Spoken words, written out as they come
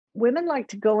women like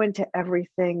to go into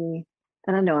everything,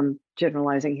 and I know I'm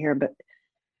generalizing here, but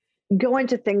go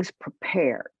into things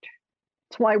prepared.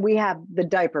 It's why we have the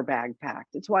diaper bag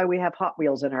packed. It's why we have Hot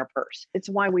Wheels in our purse. It's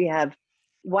why we have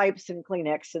wipes and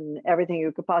Kleenex and everything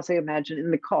you could possibly imagine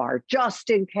in the car, just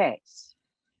in case.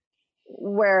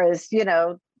 Whereas,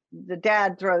 the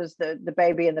dad throws the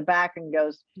baby in the back and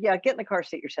goes, yeah, get in the car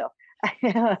seat yourself.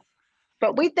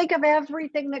 But we think of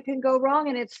everything that can go wrong,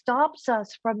 and it stops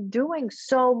us from doing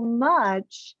so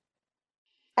much.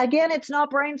 Again, it's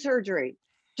not brain surgery.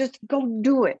 Just go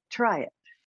do it. Try it.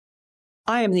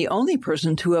 I am the only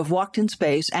person to have walked in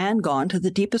space and gone to the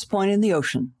deepest point in the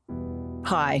ocean.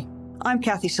 Hi, I'm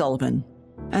Kathy Sullivan,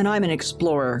 and I'm an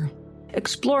explorer.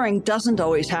 Exploring doesn't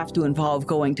always have to involve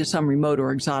going to some remote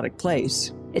or exotic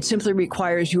place. It simply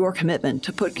requires your commitment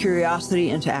to put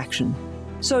curiosity into action.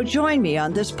 So join me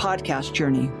on this podcast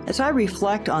journey as I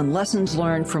reflect on lessons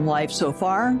learned from life so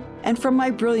far and from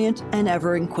my brilliant and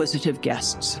ever-inquisitive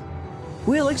guests.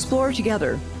 We'll explore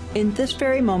together in this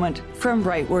very moment from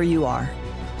right where you are.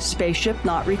 Spaceship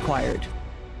not required.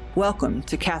 Welcome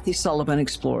to Kathy Sullivan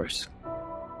Explores.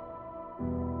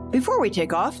 Before we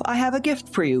take off, I have a gift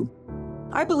for you.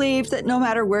 I believe that no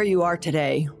matter where you are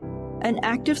today, an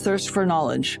active thirst for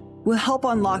knowledge will help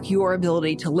unlock your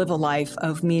ability to live a life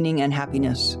of meaning and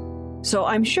happiness. So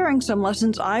I'm sharing some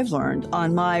lessons I've learned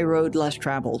on my road less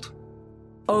traveled.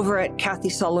 Over at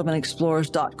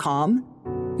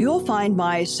KathySullivanExplores.com, you'll find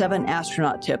my 7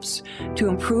 astronaut tips to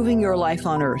improving your life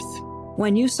on Earth.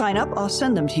 When you sign up, I'll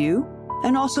send them to you,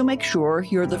 and also make sure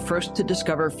you're the first to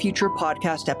discover future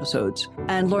podcast episodes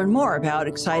and learn more about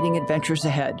exciting adventures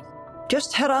ahead.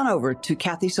 Just head on over to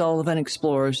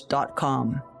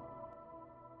KathySullivanExplores.com.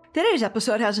 Today's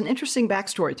episode has an interesting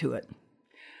backstory to it.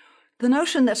 The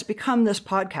notion that's become this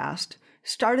podcast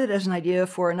started as an idea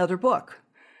for another book,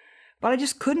 but I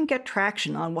just couldn't get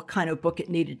traction on what kind of book it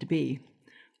needed to be.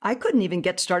 I couldn't even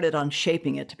get started on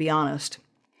shaping it, to be honest.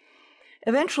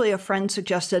 Eventually, a friend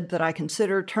suggested that I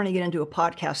consider turning it into a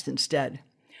podcast instead.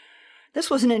 This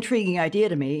was an intriguing idea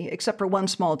to me, except for one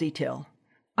small detail.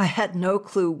 I had no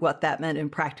clue what that meant in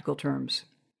practical terms.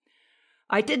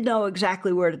 I did know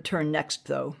exactly where to turn next,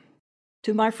 though.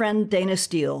 To my friend Dayna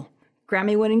Steele,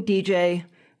 Grammy-winning DJ,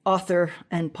 author,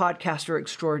 and podcaster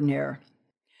extraordinaire.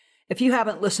 If you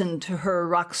haven't listened to her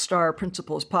Rockstar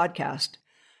Principles podcast,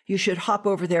 you should hop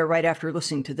over there right after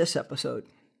listening to this episode.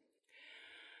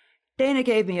 Dayna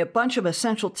gave me a bunch of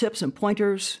essential tips and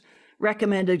pointers,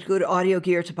 recommended good audio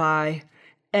gear to buy,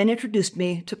 and introduced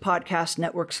me to Podcast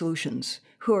Network Solutions,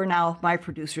 who are now my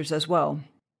producers as well.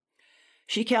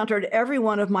 She countered every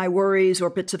one of my worries or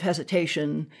bits of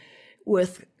hesitation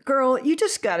with, "Girl, you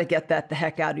just got to get that the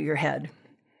heck out of your head."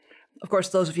 Of course,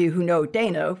 those of you who know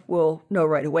Dayna will know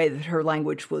right away that her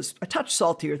language was a touch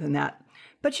saltier than that,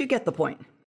 but you get the point.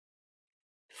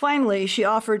 Finally, she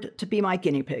offered to be my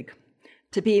guinea pig,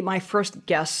 to be my first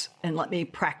guest and let me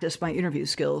practice my interview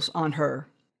skills on her.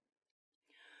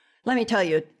 Let me tell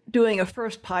you, doing a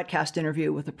first podcast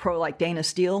interview with a pro like Dayna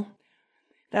Steele,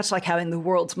 that's like having the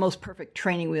world's most perfect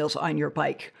training wheels on your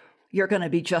bike. You're going to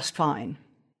be just fine.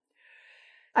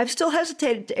 I've still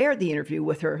hesitated to air the interview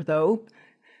with her, though,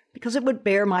 because it would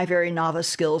bear my very novice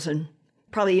skills and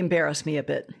probably embarrass me a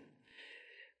bit.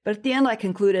 But at the end, I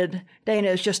concluded Dayna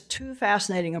is just too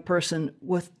fascinating a person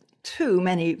with too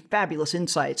many fabulous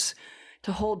insights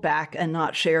to hold back and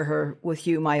not share her with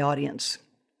you, my audience.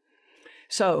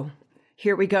 So,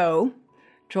 here we go.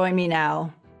 Join me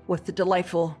now with the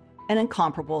delightful and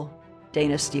incomparable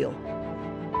Dayna Steele.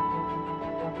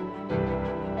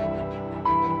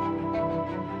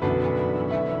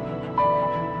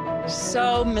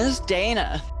 So, Ms.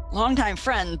 Dayna, longtime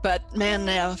friend, but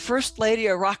man, First Lady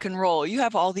of Rock and Roll. You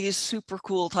have all these super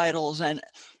cool titles and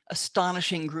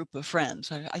astonishing group of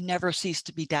friends. I never cease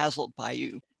to be dazzled by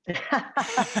you.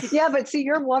 Yeah, but see,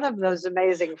 you're one of those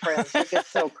amazing friends. It's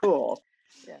so cool.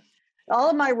 Yeah. All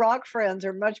of my rock friends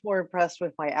are much more impressed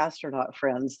with my astronaut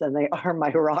friends than they are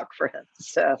my rock friends.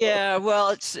 So yeah, well,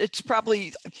 it's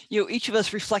probably, each of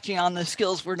us reflecting on the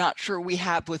skills we're not sure we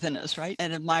have within us, right?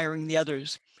 And admiring the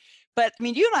others. But I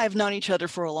mean, you and I have known each other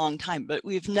for a long time, but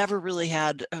we've never really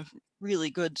had a really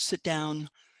good sit down,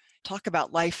 talk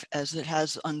about life as it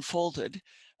has unfolded.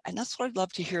 And that's what I'd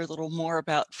love to hear a little more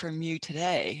about from you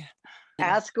today.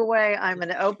 Ask away. I'm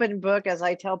an open book. As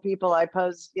I tell people, I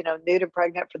pose, nude and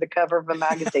pregnant for the cover of a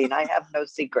magazine. I have no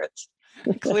secrets.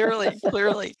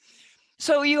 Clearly.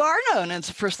 So you are known as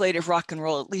the First Lady of Rock and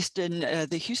Roll, at least in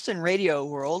the Houston radio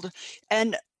world.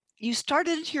 And you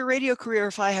started your radio career,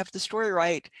 if I have the story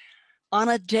right, on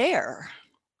a dare.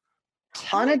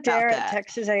 On a dare at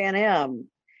Texas A&M.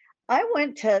 I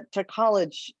went to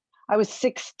college I was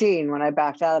 16 when I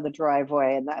backed out of the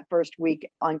driveway. And that first week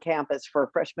on campus for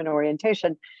freshman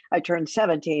orientation, I turned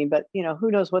 17. But, who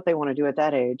knows what they want to do at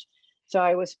that age. So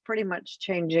I was pretty much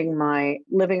changing my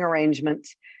living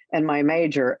arrangements and my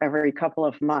major every couple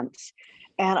of months.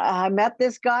 And I met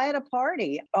this guy at a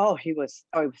party. He was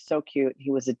so cute. He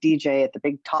was a DJ at the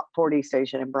big top 40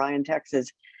 station in Bryan,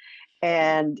 Texas.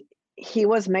 And he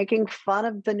was making fun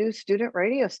of the new student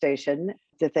radio station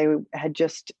that they had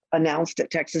just announced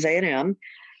at Texas A&M.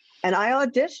 And I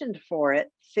auditioned for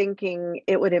it thinking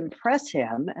it would impress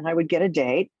him and I would get a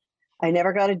date. I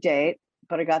never got a date,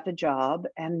 but I got the job.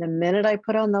 And the minute I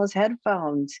put on those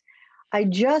headphones, I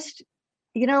just,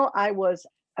 I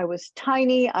was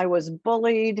tiny. I was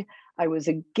bullied. I was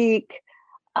a geek.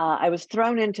 I was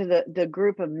thrown into the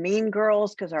group of mean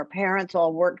girls because our parents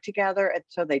all worked together. And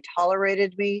so they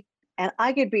tolerated me. And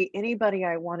I could be anybody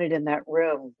I wanted in that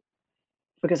room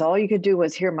because all you could do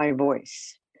was hear my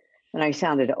voice. And I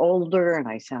sounded older and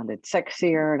I sounded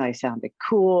sexier and I sounded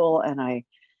cool. And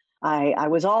I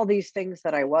was all these things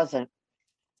that I wasn't.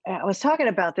 And I was talking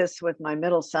about this with my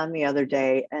middle son the other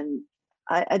day, and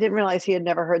I didn't realize he had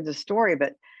never heard the story,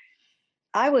 but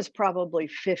I was probably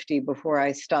 50 before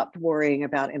I stopped worrying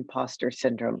about imposter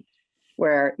syndrome,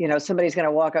 where, somebody's going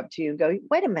to walk up to you and go,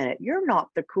 wait a minute, you're not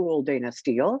the cool Dayna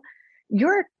Steele.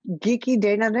 You're geeky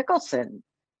Dayna Nicholson.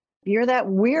 You're that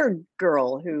weird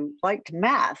girl who liked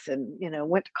math and,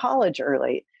 went to college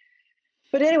early.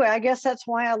 But anyway, I guess that's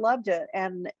why I loved it.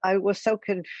 And I was so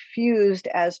confused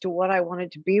as to what I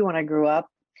wanted to be when I grew up.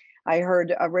 I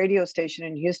heard a radio station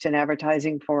in Houston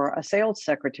advertising for a sales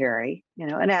secretary, an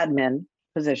admin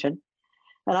position.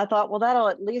 And I thought, well, that'll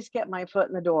at least get my foot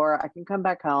in the door. I can come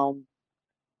back home.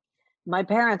 My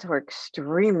parents were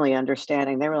extremely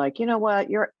understanding. They were like, you know what?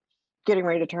 You're getting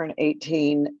ready to turn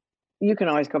 18. You can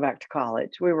always go back to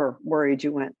college. We were worried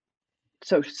you went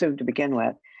so soon to begin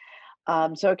with.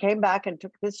 So I came back and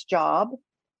took this job.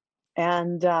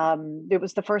 And it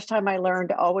was the first time I learned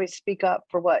to always speak up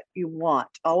for what you want,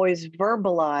 always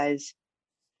verbalize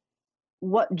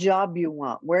what job you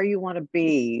want, where you want to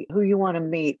be, who you want to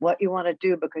meet, what you want to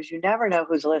do, because you never know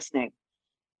who's listening.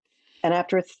 And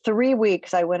after 3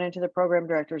 weeks, I went into the program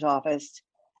director's office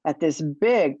at this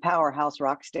big powerhouse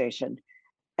rock station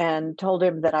and told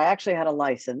him that I actually had a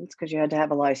license, because you had to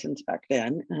have a license back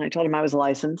then. And I told him I was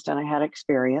licensed and I had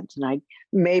experience, and I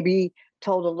maybe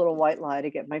told a little white lie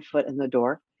to get my foot in the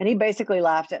door. And he basically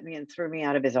laughed at me and threw me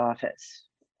out of his office.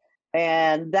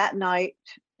 And that night,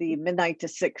 the midnight to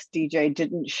 6 DJ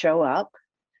didn't show up.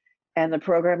 And the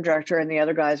program director and the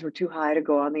other guys were too high to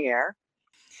go on the air.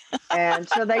 And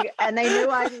so they knew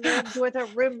I lived with a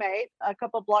roommate a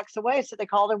couple blocks away. So they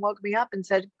called and woke me up and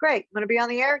said, great, I'm going to be on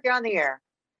the air. Get on the air.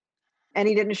 And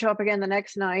he didn't show up again the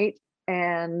next night.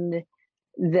 And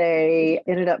they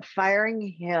ended up firing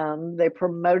him. They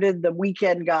promoted the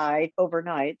weekend guy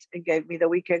overnight and gave me the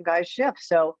weekend guy shift.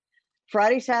 So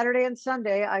Friday, Saturday, and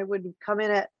Sunday, I would come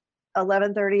in at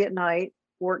 11:30 at night,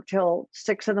 work till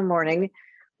 6 in the morning.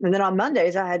 And then on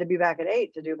Mondays, I had to be back at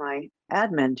 8 to do my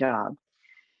admin job.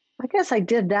 I guess I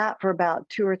did that for about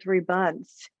 2 or 3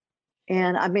 months.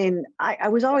 And I mean, I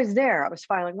was always there. I was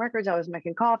filing records. I was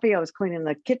making coffee. I was cleaning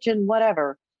the kitchen,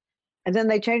 whatever. And then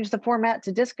they changed the format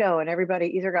to disco, and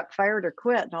everybody either got fired or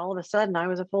quit. And all of a sudden I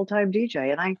was a full-time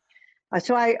DJ. And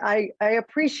I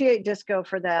appreciate disco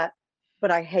for that, but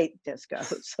I hate disco.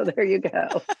 So there you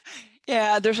go.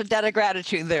 Yeah, there's a debt of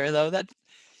gratitude there, though.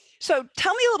 So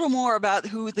tell me a little more about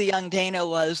who the young Dayna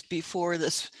was before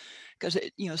this, because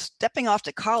stepping off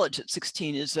to college at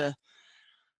 16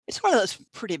 it's one of those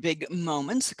pretty big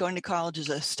moments. Going to college is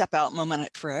a step out moment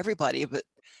for everybody, but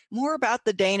more about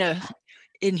the Dayna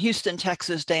in Houston,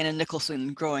 Texas, Dayna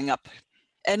Nicholson growing up.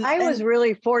 And I was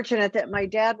really fortunate that my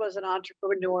dad was an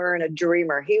entrepreneur and a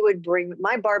dreamer. He would bring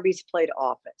my Barbies played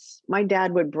office. My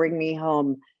dad would bring me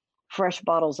home fresh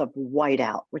bottles of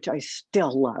Whiteout, which I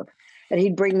still love. And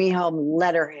he'd bring me home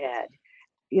Letterhead.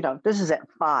 This is at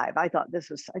 5. I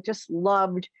just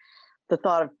loved the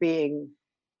thought of being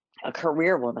a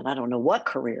career woman. I don't know what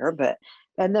career,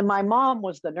 and then my mom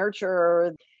was the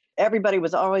nurturer. Everybody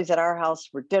was always at our house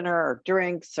for dinner or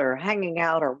drinks or hanging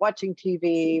out or watching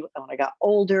TV. When I got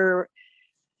older,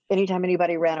 anytime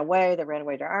anybody ran away, they ran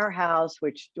away to our house,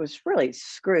 which was really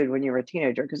screwed when you were a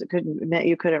teenager, because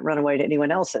you couldn't run away to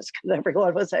anyone else's because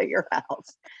everyone was at your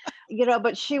house.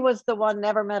 But she was the one,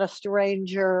 never met a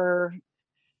stranger.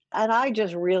 And I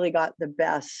just really got the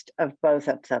best of both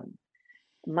of them.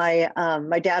 My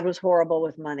dad was horrible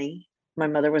with money. My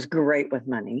mother was great with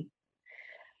money.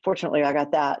 Fortunately, I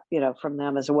got that, from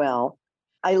them as well.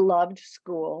 I loved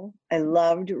school. I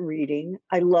loved reading.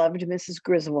 I loved Mrs.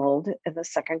 Griswold in the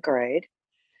second grade.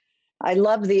 I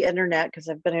love the internet because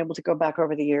I've been able to go back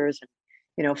over the years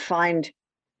and, find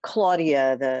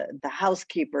Claudia, the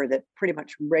housekeeper that pretty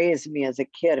much raised me as a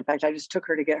kid. In fact, I just took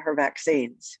her to get her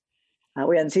vaccines.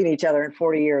 We hadn't seen each other in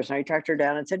 40 years, and I tracked her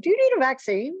down and said, "Do you need a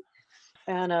vaccine?"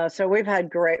 And so we've had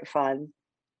great fun.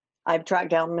 I've tracked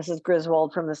down Mrs.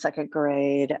 Griswold from the second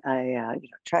grade. I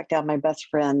tracked down my best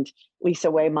friend, Lisa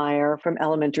Waymeyer, from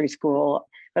elementary school.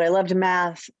 But I loved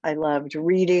math. I loved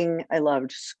reading. I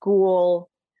loved school.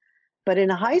 But in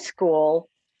high school,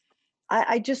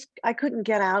 I couldn't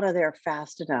get out of there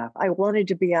fast enough. I wanted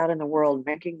to be out in the world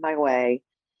making my way.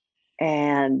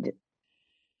 And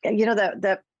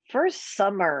that first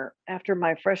summer after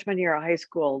my freshman year of high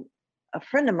school, a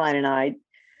friend of mine and I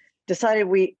decided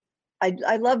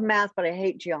I love math, but I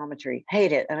hate geometry,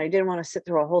 hate it. And I didn't want to sit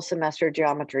through a whole semester of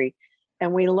geometry.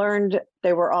 And we learned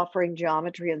they were offering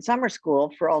geometry in summer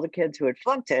school for all the kids who had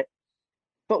flunked it,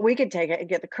 but we could take it and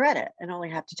get the credit and only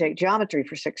have to take geometry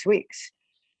for 6 weeks.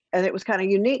 And it was kind of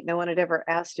unique. No one had ever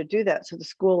asked to do that. So the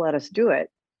school let us do it.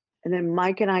 And then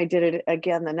Mike and I did it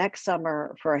again the next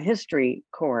summer for a history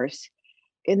course.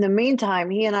 In the meantime,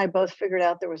 he and I both figured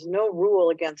out there was no rule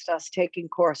against us taking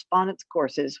correspondence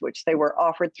courses, which they were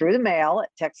offered through the mail at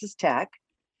Texas Tech.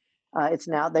 It's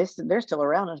now, they're still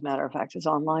around, as a matter of fact. It's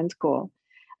online school.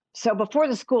 So before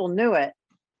the school knew it,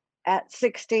 at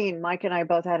 16, Mike and I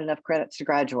both had enough credits to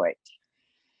graduate.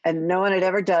 And no one had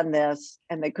ever done this,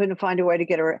 and they couldn't find a way to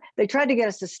get her. They tried to get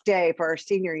us to stay for our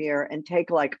senior year and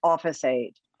take like office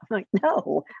aid. I'm like,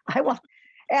 no, I want.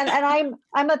 And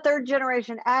I'm a third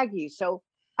generation Aggie, so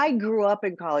I grew up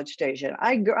in College Station.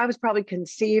 I was probably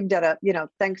conceived at a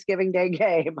Thanksgiving Day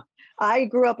game. I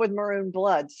grew up with maroon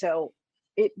blood, so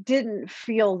it didn't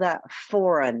feel that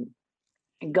foreign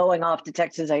going off to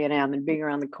Texas A&M and being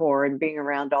around the Corps and being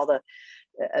around all the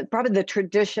probably the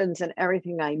traditions and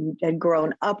everything I had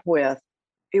grown up with.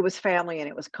 It was family and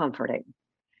it was comforting.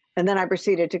 And then I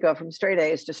proceeded to go from straight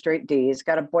A's to straight D's,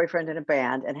 got a boyfriend in a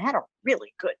band, and had a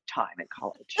really good time in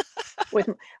college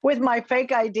with my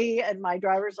fake ID and my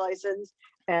driver's license.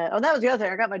 And that was the other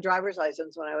thing. I got my driver's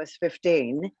license when I was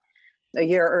 15, a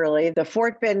year early. The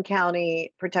Fort Bend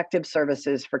County Protective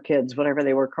Services for Kids, whatever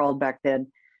they were called back then,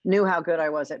 knew how good I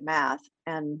was at math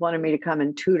and wanted me to come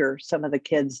and tutor some of the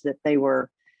kids that they were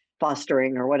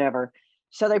fostering or whatever.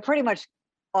 So they pretty much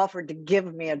offered to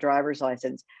give me a driver's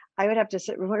license. I would have to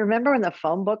sit. Remember when the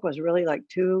phone book was really like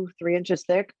 2-3 inches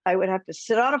thick? I would have to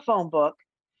sit on a phone book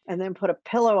and then put a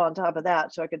pillow on top of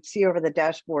that so I could see over the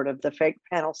dashboard of the fake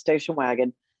panel station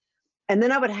wagon. And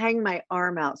then I would hang my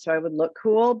arm out so I would look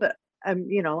cool, but I'm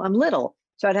little.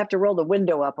 So I'd have to roll the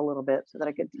window up a little bit so that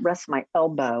I could rest my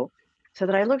elbow so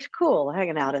that I looked cool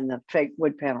hanging out in the fake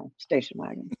wood panel station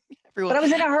wagon. But I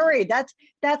was in a hurry. That's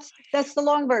the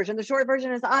long version. The short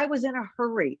version is I was in a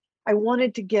hurry. I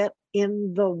wanted to get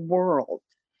in the world.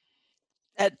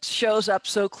 That shows up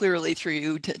so clearly through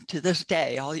you to this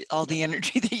day, all the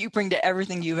energy that you bring to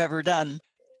everything you've ever done.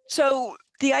 So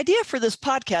the idea for this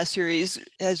podcast series,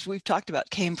 as we've talked about,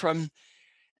 came from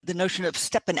the notion of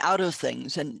stepping out of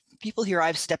things. And people hear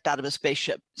I've stepped out of a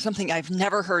spaceship. Something I've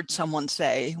never heard someone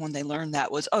say when they learned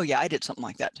that was, oh yeah, I did something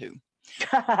like that too.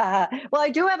 Well, I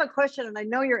do have a question, and I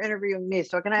know you're interviewing me,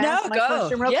 so can I ask my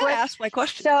question real quick? Ask my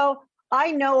question. So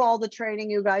I know all the training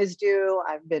you guys do.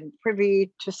 I've been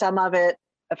privy to some of it,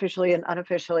 officially and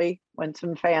unofficially, when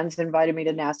some fans invited me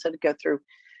to NASA to go through,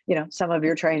 some of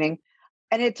your training.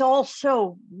 And it's all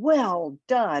so well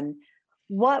done.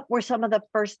 What were some of the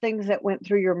first things that went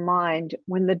through your mind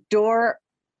when the door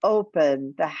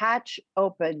opened, the hatch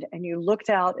opened, and you looked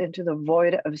out into the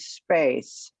void of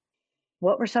space?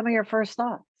 What were some of your first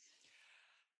thoughts?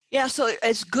 Yeah, so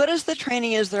as good as the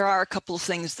training is, there are a couple of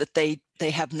things that they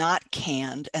have not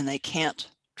canned, and they can't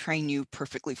train you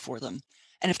perfectly for them.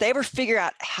 And if they ever figure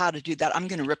out how to do that, I'm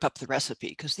going to rip up the recipe,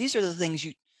 because these are the things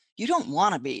you don't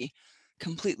want to be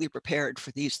completely prepared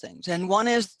for these things. And one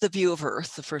is the view of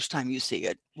Earth the first time you see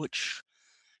it, which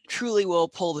truly will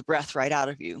pull the breath right out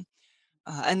of you.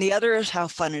 And the other is how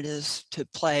fun it is to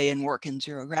play and work in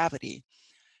zero gravity.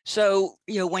 So,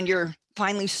 when you're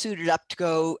finally suited up to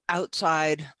go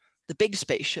outside the big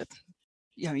spaceship,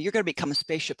 you're going to become a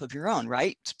spaceship of your own,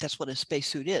 right? That's what a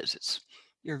spacesuit is. It's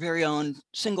your very own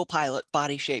single pilot,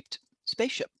 body-shaped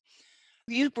spaceship.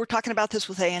 You were talking about this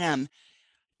with A&M.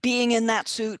 Being in that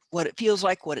suit, what it feels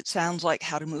like, what it sounds like,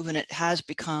 how to move in it has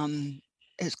become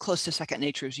as close to second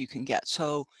nature as you can get.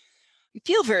 So you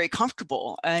feel very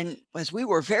comfortable. And as we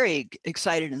were very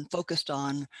excited and focused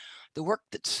on the work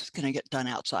that's going to get done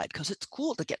outside, because it's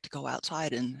cool to get to go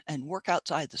outside and work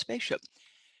outside the spaceship.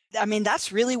 I mean,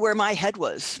 that's really where my head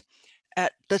was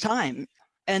at the time.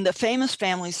 And the famous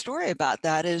family story about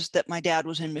that is that my dad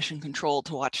was in mission control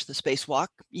to watch the spacewalk.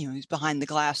 He's behind the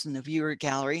glass in the viewer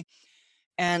gallery.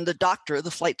 And the doctor, the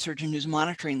flight surgeon who's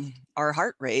monitoring our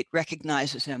heart rate,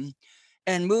 recognizes him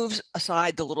and moves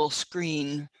aside the little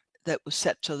screen that was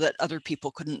set so that other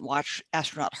people couldn't watch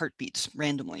astronaut heartbeats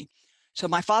randomly. So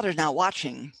my father's now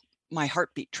watching my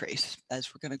heartbeat trace as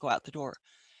we're going to go out the door.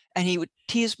 And he would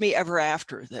tease me ever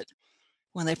after that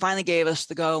when they finally gave us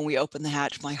the go and we opened the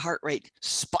hatch, my heart rate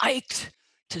spiked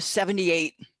to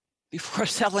 78 before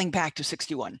settling back to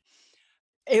 61.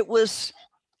 It was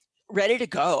ready to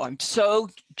go. I'm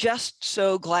just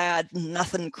so glad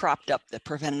nothing cropped up that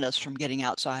prevented us from getting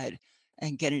outside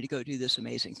and getting to go do this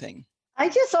amazing thing. I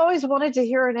just always wanted to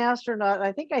hear an astronaut.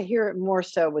 I think I hear it more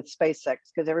so with SpaceX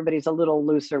because everybody's a little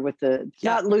looser with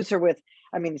not looser with,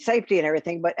 safety and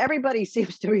everything, but everybody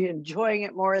seems to be enjoying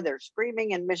it more. They're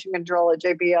screaming in mission control at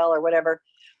JPL or whatever.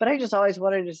 But I just always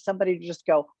wanted somebody to just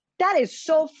go, that is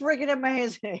so friggin'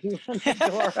 amazing when the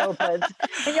door opens.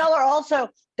 And y'all are also,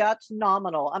 that's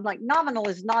nominal. I'm like, nominal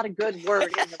is not a good word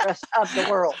in the rest of the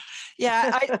world.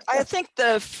 Yeah, I think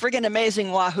the friggin'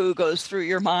 amazing wahoo goes through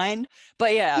your mind.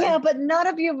 But yeah. Yeah, but none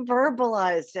of you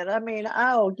verbalized it.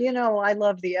 I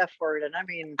love the F word. And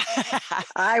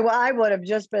I would have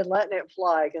just been letting it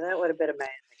fly because that would have been amazing.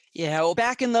 Yeah, well,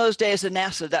 back in those days at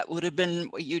NASA, that would have been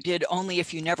what you did only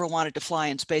if you never wanted to fly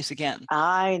in space again.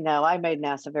 I know. I made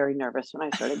NASA very nervous when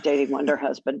I started dating Wonder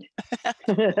Husband.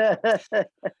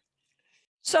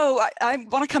 So I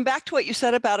want to come back to what you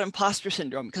said about imposter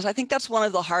syndrome, because I think that's one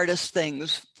of the hardest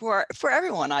things for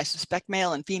everyone, I suspect,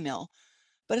 male and female,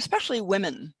 but especially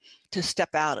women, to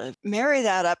step out of. Marry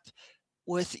that up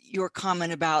with your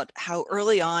comment about how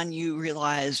early on you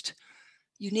realized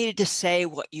you needed to say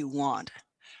what you want.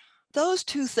 Those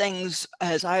two things,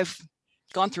 as I've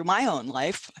gone through my own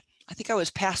life, I think I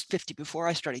was past 50 before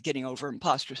I started getting over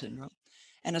imposter syndrome.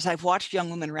 And as I've watched young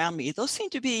women around me, those seem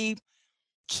to be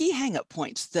key hang-up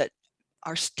points that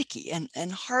are sticky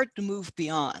and hard to move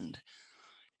beyond.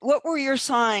 What were your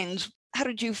signs? How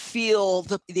did you feel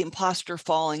the imposter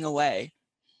falling away?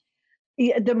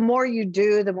 Yeah, the more you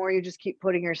do, the more you just keep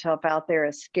putting yourself out there,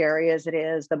 as scary as it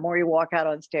is. The more you walk out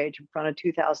on stage in front of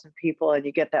 2,000 people and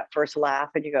you get that first laugh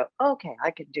and you go, okay,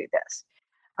 I can do this.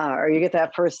 Or you get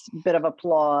that first bit of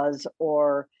applause,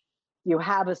 or you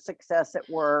have a success at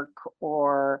work,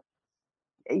 or,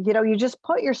 you just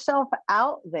put yourself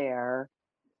out there.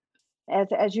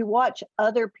 As you watch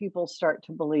other people start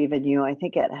to believe in you, I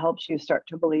think it helps you start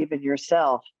to believe in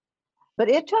yourself. But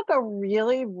it took a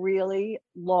really, really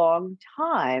long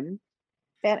time.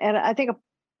 And I think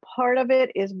a part of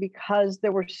it is because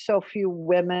there were so few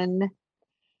women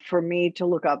for me to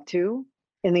look up to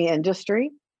in the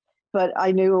industry. But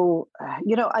I knew,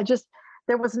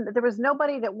 there was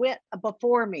nobody that went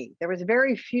before me. There was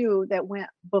very few that went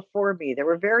before me. There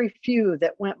were very few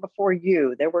that went before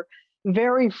you. There were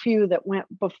very few that went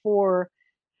before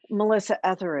Melissa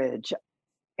Etheridge.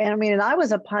 And I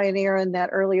was a pioneer in that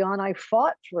early on. I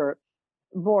fought for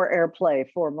more airplay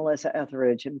for Melissa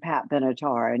Etheridge and Pat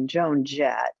Benatar and Joan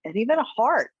Jett and even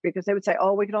Hart, because they would say,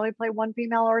 oh, we can only play one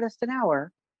female artist an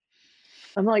hour.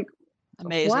 I'm like,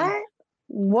 amazing.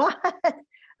 What?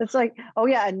 It's like, oh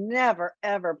yeah, I never,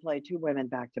 ever play two women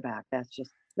back to back.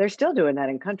 They're still doing that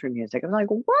in country music. I'm like,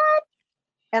 what?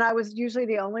 And I was usually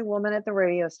the only woman at the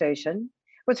radio station.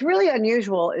 What's really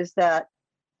unusual is that,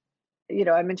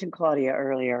 I mentioned Claudia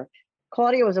earlier.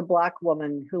 Claudia was a Black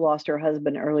woman who lost her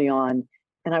husband early on.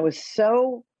 And I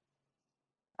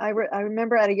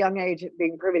remember at a young age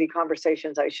being privy to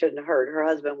conversations I shouldn't have heard. Her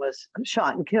husband was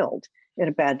shot and killed in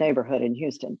a bad neighborhood in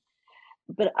Houston.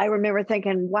 But I remember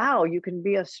thinking, wow, you can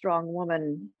be a strong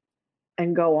woman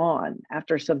and go on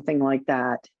after something like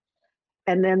that.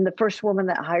 And then the first woman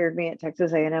that hired me at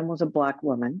Texas A&M was a Black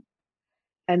woman.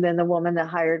 And then the woman that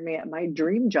hired me at my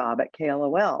dream job at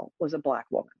KLOL was a Black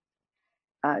woman.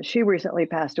 She recently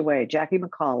passed away. Jackie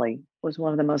McCauley was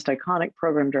one of the most iconic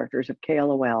program directors of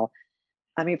KLOL.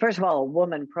 First of all, a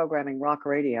woman programming rock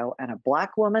radio and a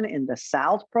Black woman in the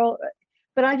South. But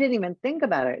I didn't even think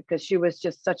about it because she was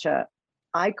just such a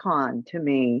icon to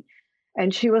me.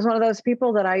 And she was one of those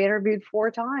people that I interviewed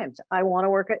 4 times. I want to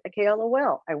work at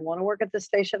KLOL. I want to work at the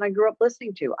station I grew up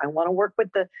listening to. I want to work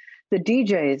with the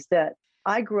DJs that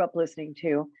I grew up listening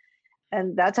to.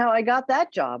 And that's how I got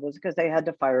that job, was because they had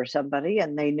to fire somebody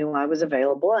and they knew I was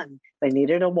available and they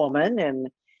needed a woman and,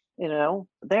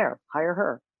 hire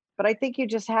her. But I think you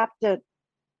just have to,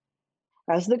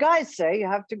 as the guys say, you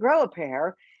have to grow a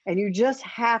pair and you just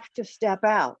have to step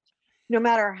out. No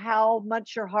matter how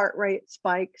much your heart rate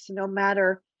spikes, no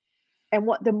matter And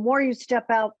the more you step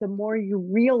out, the more you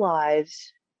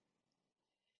realize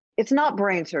it's not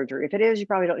brain surgery. If it is, you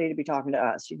probably don't need to be talking to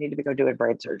us. You need to be go doing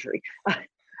brain surgery.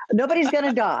 Nobody's going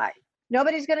to die.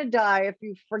 Nobody's going to die if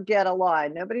you forget a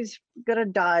line. Nobody's going to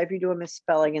die if you do a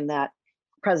misspelling in that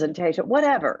presentation,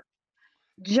 whatever.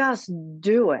 Just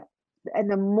do it.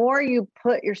 And the more you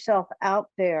put yourself out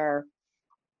there,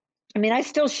 I mean, I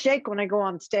still shake when I go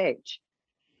on stage.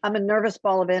 I'm a nervous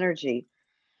ball of energy.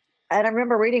 And I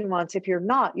remember reading once, if you're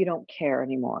not, you don't care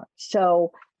anymore.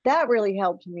 So that really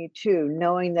helped me too,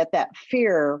 knowing that that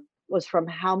fear was from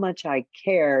how much I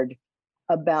cared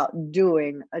about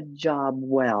doing a job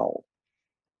well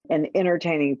and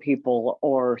entertaining people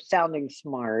or sounding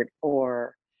smart.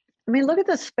 Or, I mean, look at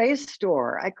the space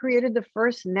store. I created the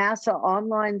first NASA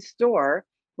online store,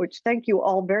 which thank you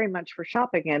all very much for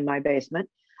shopping in my basement.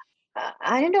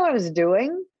 I didn't know what I was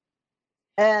doing.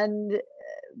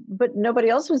 But nobody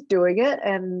else was doing it.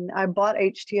 And I bought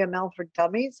HTML for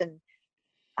dummies. And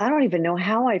I don't even know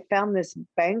how I found this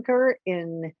banker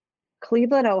in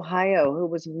Cleveland, Ohio, who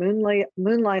was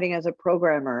moonlighting as a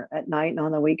programmer at night and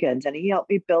on the weekends. And he helped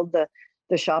me build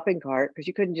the shopping cart, because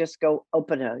you couldn't just go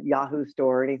open a Yahoo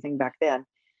store or anything back then.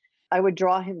 I would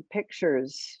draw him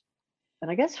pictures and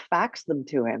I guess fax them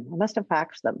to him. I must have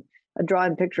faxed them. I'd draw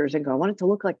him pictures and go, I want it to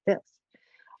look like this.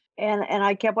 And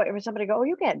I kept waiting for somebody to go, oh,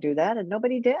 you can't do that. And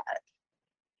nobody did.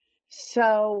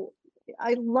 So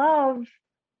I love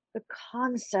the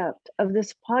concept of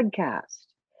this podcast,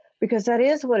 because that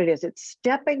is what it is. It's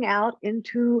stepping out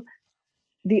into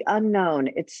the unknown.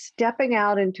 It's stepping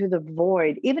out into the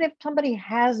void. Even if somebody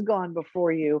has gone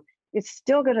before you, it's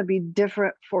still going to be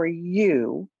different for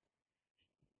you.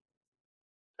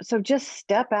 So just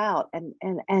step out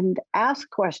and ask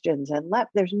questions, and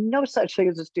there's no such thing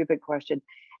as a stupid question.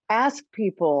 Ask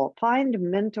people, find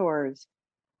mentors.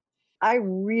 I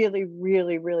really,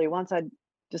 really, really, once I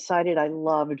decided I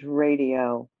loved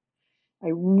radio, I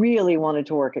really wanted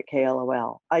to work at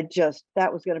KLOL.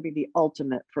 That was going to be the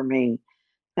ultimate for me.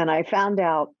 And I found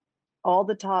out all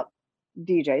the top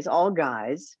DJs, all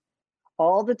guys,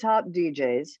 all the top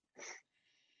DJs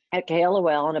at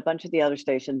KLOL and a bunch of the other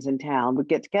stations in town would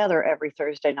get together every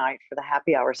Thursday night for the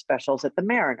happy hour specials at the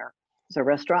Mariner. It's a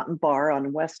restaurant and bar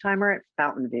on Westheimer at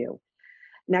Fountain View.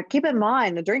 Now, keep in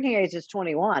mind, the drinking age is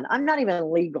 21. I'm not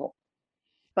even legal.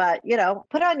 But,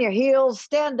 put on your heels,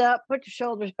 stand up, put your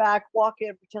shoulders back, walk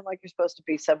in, pretend like you're supposed to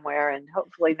be somewhere, and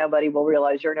hopefully nobody will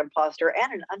realize you're an imposter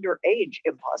and an underage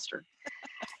imposter.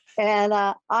 And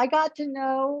I got to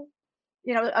know,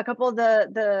 a couple of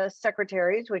the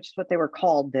secretaries, which is what they were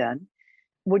called then,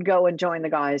 would go and join the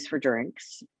guys for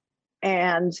drinks.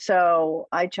 And so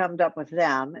I chummed up with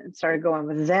them and started going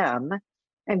with them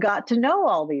and got to know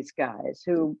all these guys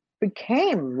who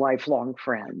became lifelong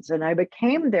friends, and I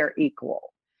became their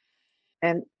equal.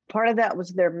 And part of that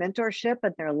was their mentorship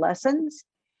and their lessons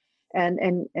and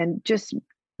just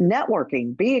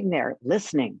networking, being there,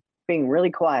 listening, being really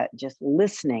quiet, just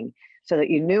listening, so that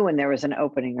you knew when there was an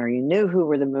opening or you knew who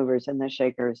were the movers and the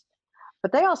shakers.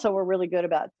 But they also were really good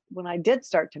about, when I did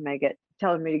start to make it,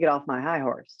 telling me to get off my high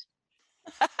horse.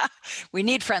 We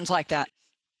need friends like that.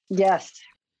 Yes.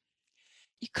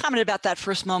 You commented about that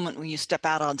first moment when you step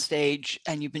out on stage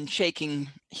and you've been shaking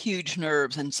huge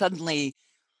nerves and suddenly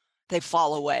they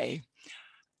fall away.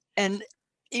 And,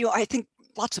 I think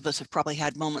lots of us have probably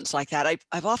had moments like that.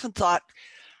 I've often thought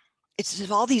it's as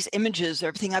if all these images,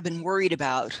 everything I've been worried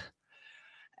about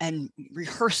and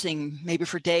rehearsing maybe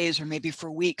for days or maybe for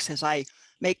weeks as I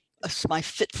make my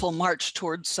fitful march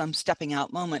towards some stepping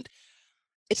out moment.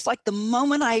 It's like the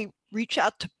moment I reach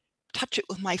out to touch it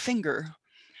with my finger,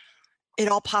 it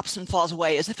all pops and falls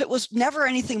away, as if it was never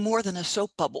anything more than a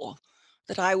soap bubble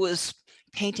that I was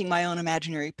painting my own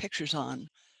imaginary pictures on.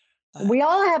 We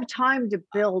all have time to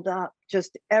build up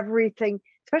just everything,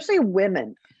 especially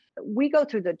women. We go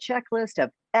through the checklist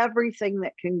of everything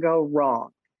that can go wrong.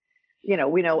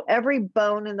 We know every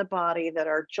bone in the body that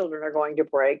our children are going to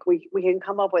break. We can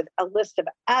come up with a list of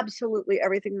absolutely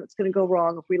everything that's going to go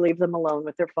wrong if we leave them alone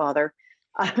with their father.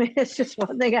 I mean, it's just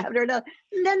one thing after another.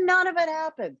 And then none of it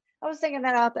happens. I was thinking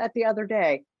that out the other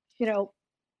day.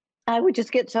 I would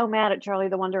just get so mad at Charlie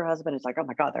the Wonder Husband. It's like, oh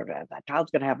my God, that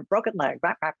child's going to have a broken leg.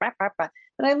 Bah, bah, bah, bah, bah.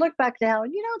 And I look back now,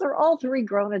 and they're all three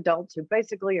grown adults who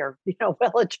basically are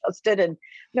well adjusted, and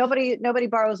nobody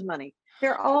borrows money.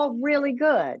 They're all really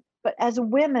good. But as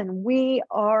women, we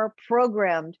are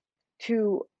programmed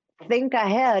to think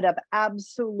ahead of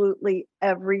absolutely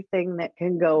everything that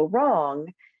can go wrong.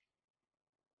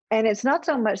 And it's not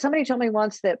so much. Somebody told me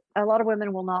once that a lot of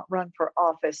women will not run for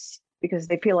office because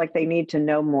they feel like they need to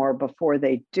know more before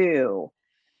they do.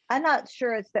 I'm not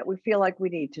sure it's that we feel like we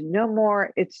need to know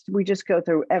more. It's we just go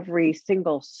through every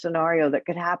single scenario that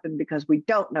could happen because we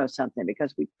don't know something,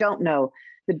 because we don't know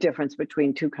the difference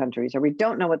between two countries, or we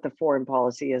don't know what the foreign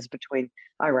policy is between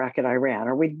Iraq and Iran,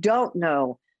 or we don't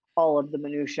know all of the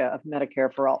minutia of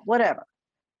Medicare for all, whatever.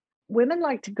 Women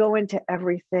like to go into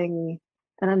everything,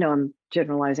 and I know I'm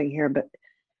generalizing here, but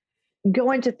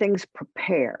go into things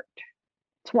prepared.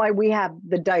 It's why we have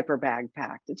the diaper bag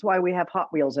packed. It's why we have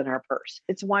Hot Wheels in our purse.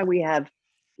 It's why we have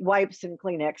wipes and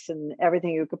Kleenex and everything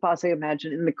you could possibly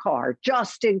imagine in the car,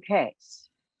 just in case.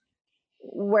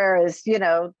 Whereas,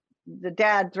 the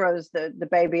dad throws the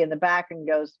baby in the back and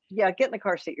goes, yeah, get in the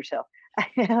car seat yourself.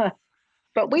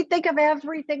 But we think of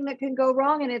everything that can go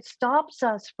wrong, and it stops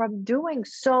us from doing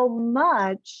so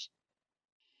much.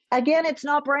 Again, it's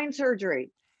not brain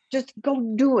surgery. Just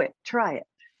go do it. Try it.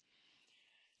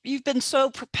 You've been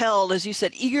so propelled, as you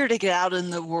said, eager to get out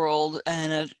in the world,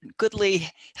 and a goodly,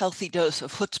 healthy dose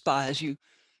of chutzpah as you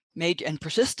made, and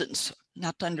persistence,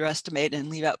 not to underestimate and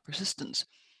leave out persistence.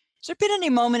 Has there been any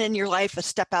moment in your life, a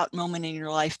step out moment in your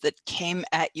life that came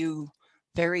at you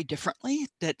very differently,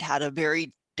 that had a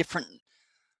very different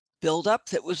buildup,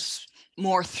 that was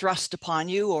more thrust upon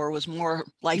you, or was more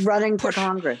life Running for push?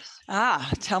 Congress.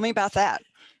 Tell me about that.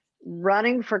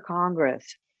 Running for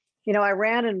Congress. I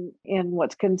ran in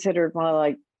what's considered one of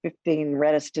like 15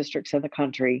 reddest districts in the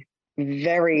country,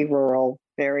 very rural,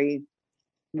 very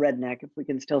redneck, if we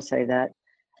can still say that,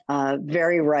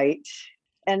 very right.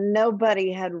 And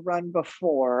nobody had run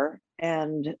before.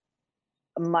 And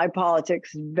my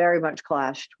politics very much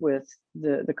clashed with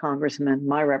the congressman,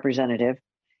 my representative.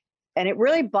 And it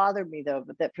really bothered me, though,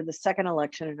 but that for the second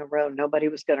election in a row, nobody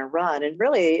was going to run. And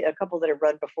really, a couple that had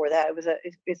run before that,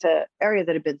 it's a area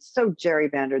that had been so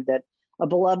gerrymandered that a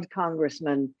beloved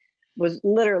congressman was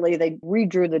literally, they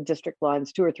redrew the district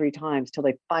lines 2 or 3 times till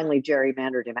they finally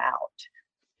gerrymandered him out.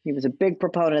 He was a big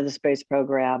proponent of the space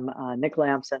program, Nick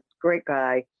Lamson, great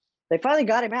guy. They finally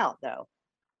got him out, though,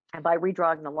 and by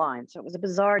redrawing the line. So it was a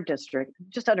bizarre district,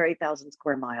 just under 8,000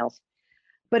 square miles.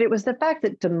 But it was the fact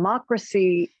that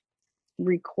democracy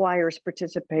requires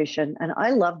participation. And I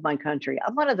love my country.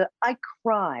 I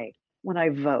cry when I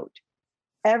vote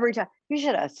every time. You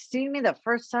should have seen me the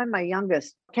first time my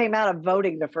youngest came out of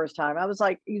voting the first time. I was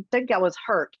like, you'd think I was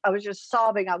hurt. I was just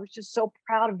sobbing. I was just so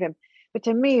proud of him. But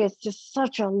to me, it's just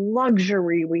such a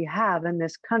luxury we have in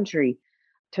this country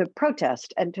to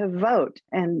protest and to vote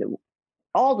and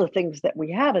all the things that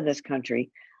we have in this country.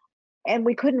 And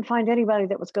we couldn't find anybody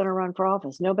that was going to run for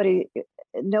office. Nobody,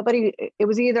 it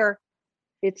was either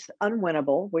it's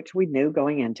unwinnable, which we knew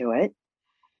going into it,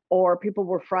 or people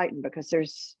were frightened because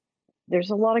there's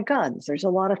a lot of guns, there's a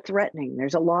lot of threatening,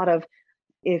 there's a lot of,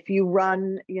 if you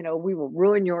run, we will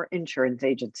ruin your insurance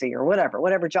agency or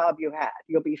whatever job you had,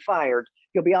 you'll be fired,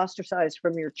 you'll be ostracized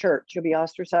from your church, you'll be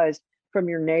ostracized from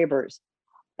your neighbors.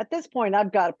 At this point,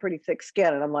 I've got a pretty thick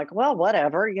skin, and I'm like, well,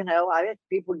 whatever, I had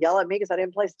people yell at me because I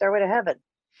didn't play Stairway to Heaven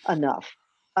enough,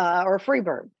 or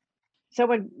Freebird. So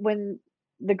when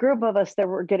the group of us that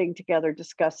were getting together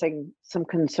discussing some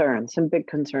big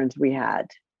concerns we had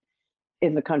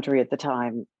in the country at the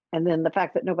time, and then the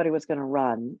fact that nobody was going to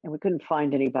run and we couldn't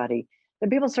find anybody, then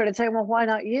people started saying, well, why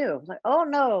not you? I was like, oh,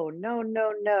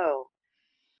 no.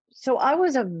 So I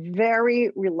was a very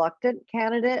reluctant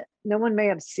candidate. No one may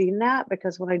have seen that,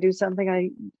 because when I do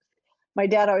something, my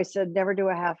dad always said, never do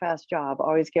a half-assed job,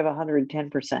 always give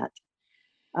 110%.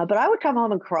 But I would come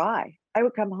home and cry. I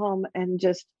would come home and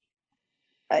just,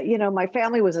 my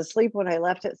family was asleep when I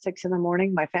left at 6 in the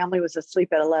morning. My family was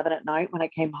asleep at 11 at night when I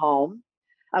came home.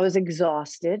 I was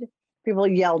exhausted. People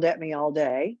yelled at me all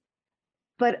day,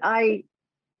 but I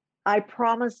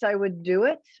promised I would do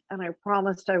it, and I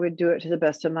promised I would do it to the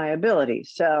best of my ability.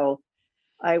 So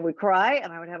I would cry,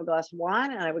 and I would have a glass of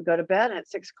wine, and I would go to bed. And at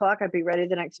 6 o'clock, I'd be ready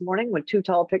the next morning when Too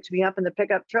Tall picked me up in the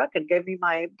pickup truck and gave me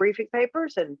my briefing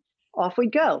papers, and off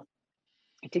we'd go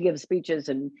to give speeches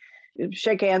and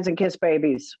shake hands and kiss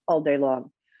babies all day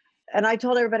long. And I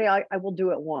told everybody I will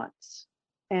do it once.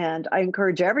 And I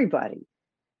encourage everybody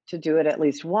to do it at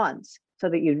least once, so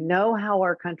that you know how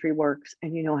our country works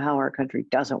and you know how our country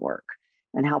doesn't work,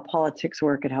 and how politics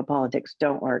work and how politics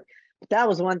don't work. But that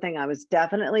was one thing I was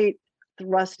definitely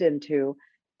thrust into,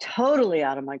 totally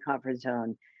out of my comfort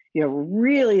zone. You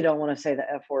really don't want to say the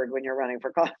F word when you're running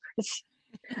for Congress.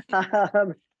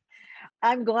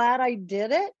 I'm glad I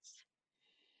did it,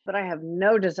 but I have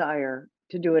no desire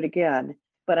to do it again.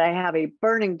 But I have a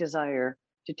burning desire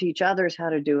to teach others how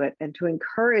to do it and to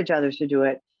encourage others to do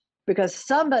it, because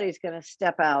somebody's going to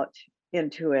step out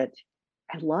into it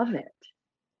and love it.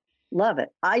 Love it.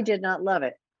 I did not love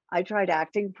it. I tried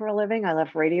acting for a living. I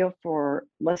left radio for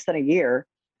less than a year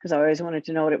because I always wanted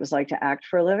to know what it was like to act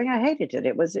for a living. I hated it.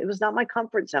 It was not my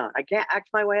comfort zone. I can't act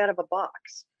my way out of a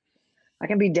box. I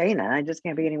can be Dayna. I just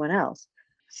can't be anyone else.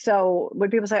 So when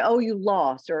people say, "Oh, you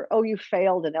lost," or "Oh, you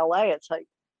failed in LA," it's like,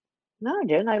 no, I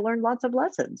didn't. I learned lots of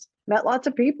lessons, met lots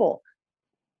of people.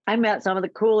 I met some of the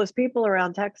coolest people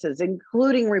around Texas,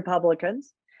 including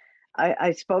Republicans.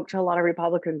 I spoke to a lot of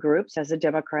Republican groups as a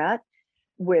Democrat,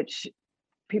 which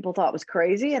people thought was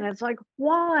crazy. And it's like,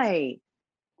 why?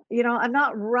 I'm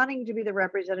not running to be the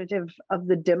representative of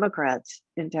the Democrats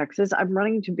in Texas. I'm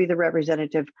running to be the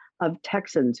representative of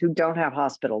Texans who don't have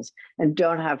hospitals and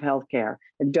don't have health care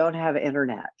and don't have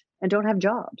internet and don't have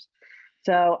jobs.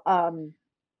 So,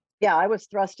 yeah, I was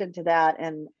thrust into that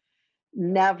and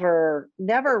never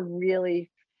really.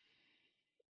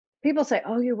 People say,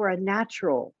 "Oh, you were a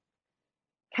natural."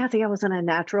 Kathy, I wasn't a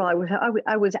natural.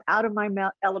 I was out of my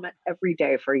element every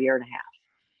day for a year and a half,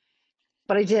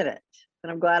 but I did it,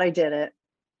 and I'm glad I did it.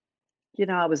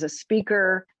 I was a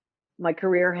speaker. My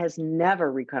career has never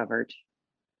recovered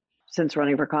since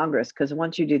running for Congress, because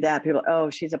once you do that, people, "Oh,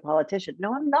 she's a politician."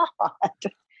 No, I'm not.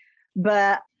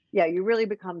 But yeah, you really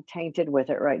become tainted with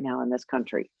it right now in this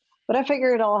country. But I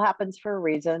figure it all happens for a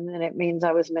reason, and it means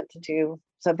I was meant to do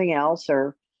something else,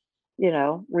 or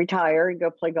retire and go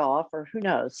play golf, or who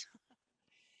knows,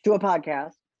 do a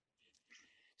podcast.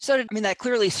 So, I mean, that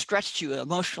clearly stretched you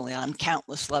emotionally on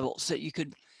countless levels, that you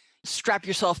could strap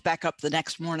yourself back up the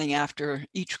next morning after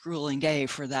each grueling day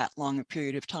for that long a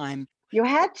period of time. You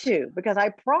had to, because I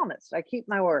promised. I keep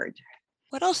my word.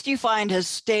 What else do you find has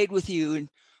stayed with you?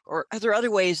 Or are there other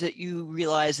ways that you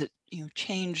realize that,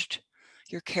 changed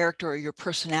your character or your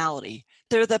personality?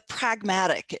 They're the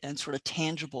pragmatic and sort of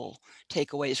tangible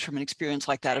takeaways from an experience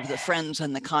like that, of the friends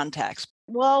and the contacts.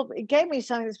 Well, it gave me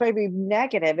something that's maybe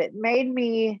negative. It made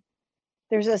me,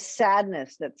 there's a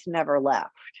sadness that's never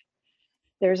left.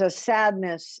 There's a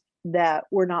sadness that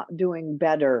we're not doing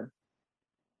better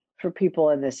for people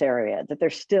in this area, that there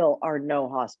still are no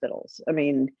hospitals. I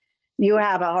mean, you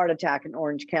have a heart attack in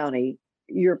Orange County,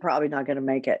 you're probably not going to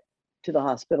make it to the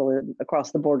hospital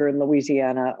across the border in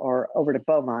Louisiana or over to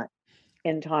Beaumont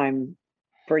in time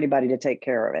for anybody to take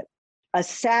care of it. A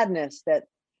sadness that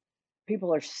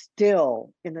people are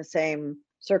still in the same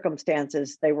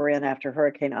circumstances they were in after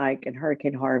Hurricane Ike and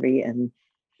Hurricane Harvey and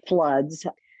floods.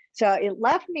 So it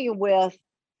left me with,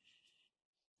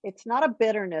 it's not a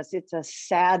bitterness, it's a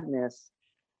sadness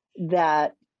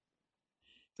that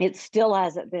it still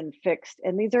hasn't been fixed.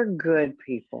 And these are good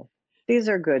people. These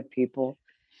are good people,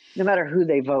 no matter who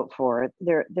they vote for.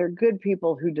 They're good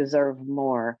people who deserve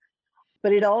more.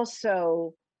 But it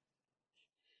also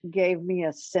gave me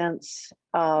a sense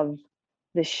of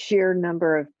the sheer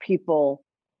number of people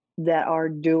that are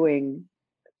doing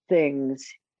things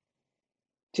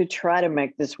to try to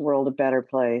make this world a better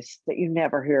place that you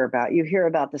never hear about. You hear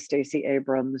about the Stacey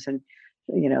Abrams and,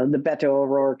 the Beto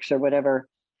O'Rourke's or whatever.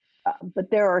 But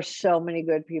there are so many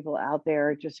good people out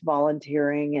there just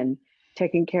volunteering and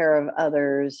taking care of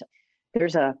others.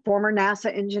 There's a former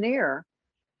NASA engineer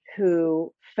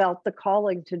who felt the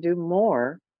calling to do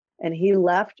more. And he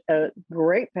left a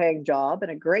great paying job in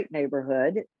a great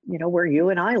neighborhood, where you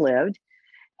and I lived,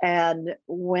 and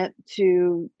went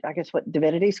to, I guess,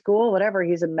 divinity school, whatever.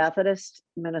 He's a Methodist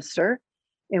minister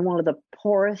in one of the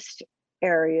poorest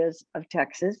areas of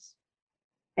Texas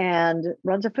and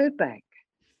runs a food bank.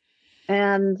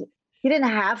 And he didn't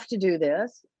have to do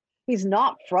this. He's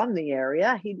not from the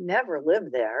area. He never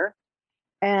lived there.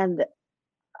 And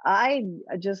I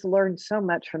just learned so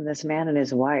much from this man and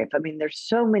his wife. I mean, there's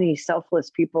so many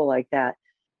selfless people like that.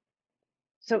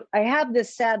 So I have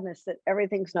this sadness that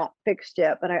everything's not fixed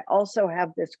yet, but I also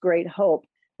have this great hope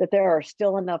that there are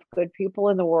still enough good people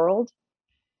in the world,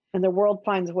 and the world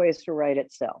finds ways to right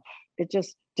itself. It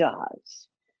just does.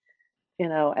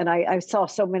 And I saw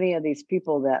so many of these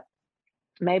people that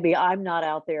maybe I'm not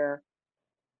out there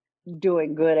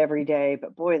doing good every day,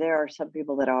 but boy, there are some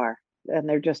people that are, and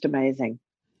they're just amazing.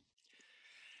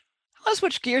 I'll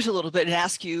switch gears a little bit and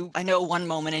ask you, I know one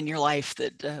moment in your life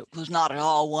that was not at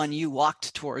all one you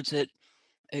walked towards. It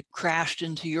crashed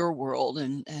into your world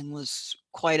and was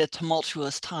quite a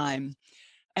tumultuous time.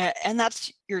 And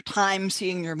that's your time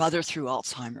seeing your mother through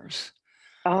Alzheimer's.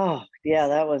 Oh, yeah,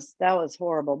 that was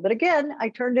horrible. But again, I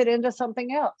turned it into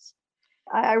something else.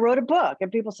 I wrote a book,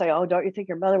 and people say, "Oh, don't you think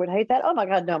your mother would hate that?" Oh my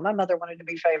God, no, my mother wanted to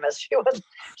be famous.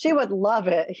 She would love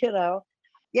it,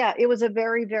 Yeah, it was a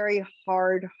very, very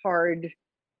hard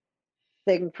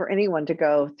thing for anyone to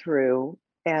go through.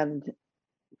 And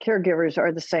caregivers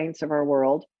are the saints of our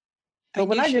world. But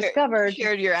when I discovered, you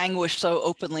shared your anguish so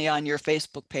openly on your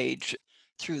Facebook page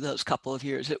through those couple of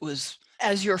years? It was,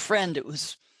 as your friend, it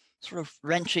was sort of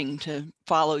wrenching to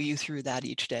follow you through that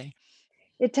each day.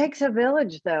 It takes a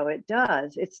village, though. It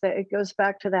does. It goes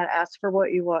back to that: ask for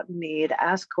what you want and need,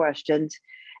 ask questions.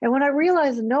 And when I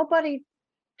realized nobody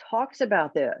talks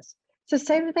about this, it's the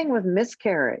same thing with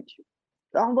miscarriage.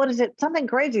 Oh, what is it? Something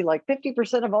crazy like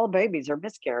 50% of all babies are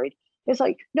miscarried. It's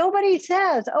like nobody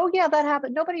says, "Oh yeah, that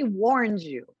happened." Nobody warns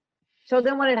you. So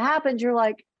then when it happens, you're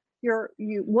like,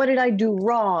 what did I do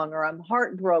wrong? Or I'm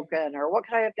heartbroken, or what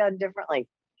could I have done differently?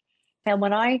 And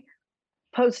when I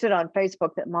posted on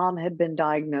Facebook that mom had been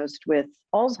diagnosed with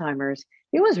Alzheimer's,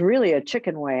 it was really a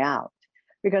chicken way out,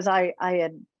 because I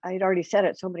had already said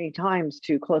it so many times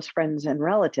to close friends and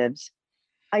relatives.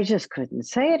 I just couldn't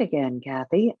say it again,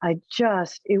 Kathy. I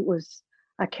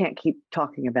can't keep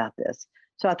talking about this.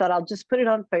 So I thought I'll just put it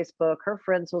on Facebook. Her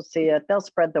friends will see it. They'll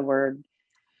spread the word.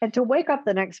 And to wake up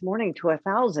the next morning to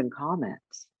 1,000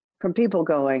 comments from people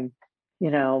going,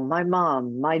 my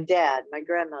mom, my dad, my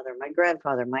grandmother, my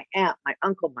grandfather, my aunt, my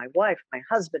uncle, my wife, my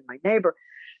husband, my neighbor.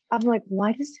 I'm like,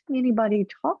 why doesn't anybody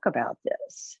talk about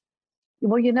this?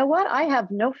 Well, you know what? I have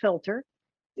no filter.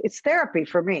 It's therapy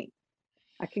for me.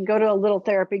 I can go to a little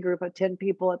therapy group of 10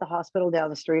 people at the hospital down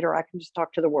the street, or I can just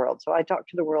talk to the world. So I talk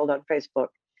to the world on Facebook.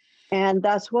 And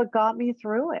that's what got me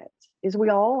through it, is we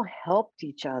all helped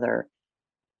each other.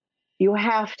 You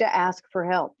have to ask for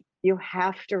help. You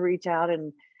have to reach out.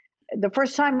 And the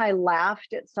first time I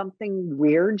laughed at something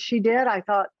weird she did, I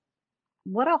thought,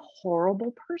 what a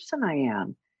horrible person I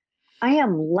am. I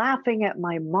am laughing at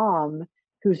my mom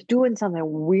who's doing something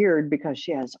weird because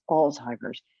she has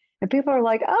Alzheimer's. And people are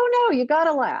like, oh no, you got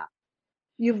to laugh.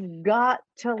 You've got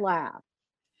to laugh.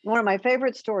 One of my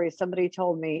favorite stories somebody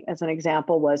told me as an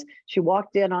example was she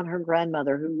walked in on her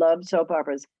grandmother who loved soap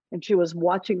operas, and she was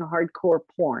watching hardcore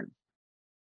porn.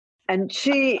 And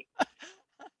she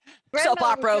soap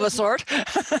opera of a sort.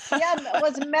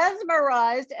 was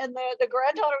mesmerized. And the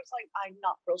granddaughter was like, I'm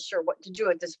not real sure what to do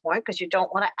at this point, because you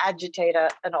don't want to agitate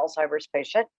an Alzheimer's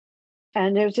patient.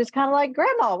 And it was just kind of like,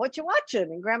 Grandma, what you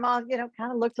watching? And Grandma,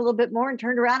 kind of looked a little bit more and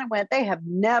turned around and went, they have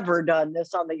never done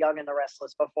this on The Young and the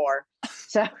Restless before.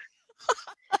 So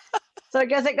I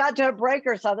guess it got to a break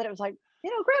or something. It was like,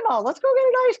 Grandma, let's go get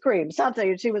an ice cream, something.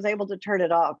 And she was able to turn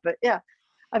it off. But yeah,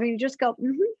 I mean, you just go,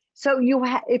 So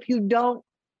if you don't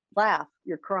laugh,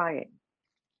 you're crying.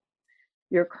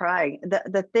 You're crying.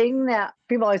 The thing that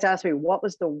people always ask me, what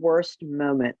was the worst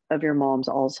moment of your mom's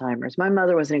Alzheimer's? My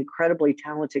mother was an incredibly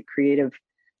talented, creative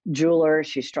jeweler.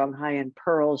 She strung high-end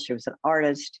pearls. She was an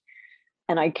artist.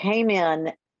 And I came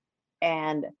in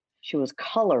and she was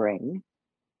coloring.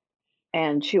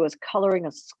 And she was coloring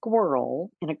a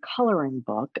squirrel in a coloring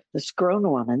book, this grown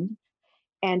woman.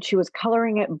 And she was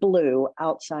coloring it blue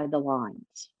outside the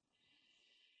lines.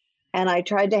 And I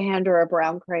tried to hand her a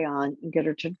brown crayon and get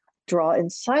her to draw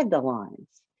inside the lines.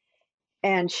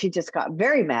 And she just got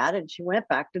very mad, and she went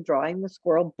back to drawing the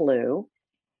squirrel blue.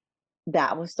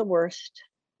 That was the worst,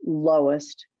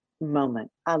 lowest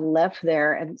moment. I left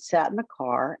there and sat in the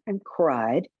car and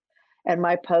cried. And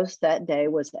my post that day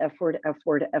was F word, F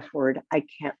word, F word. I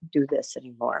can't do this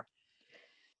anymore.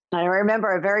 And I remember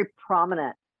a very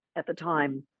prominent, at the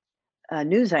time,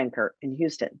 news anchor in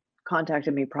Houston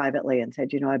contacted me privately and said,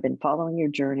 I've been following your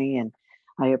journey and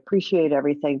I appreciate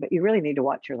everything, but you really need to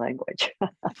watch your language,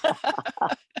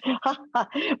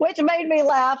 which made me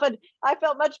laugh. And I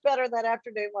felt much better that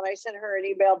afternoon when I sent her an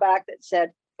email back that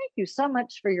said, thank you so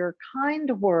much for your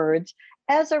kind words.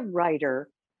 As a writer,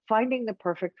 finding the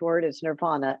perfect word is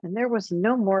nirvana. And there was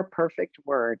no more perfect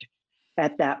word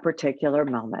at that particular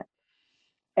moment.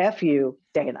 F you,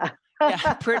 Dayna.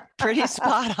 Yeah, pretty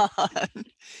spot on.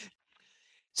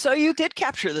 So you did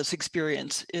capture this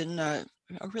experience in a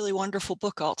really wonderful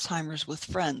book, Alzheimer's with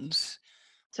Friends.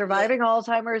 Surviving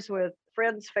Alzheimer's with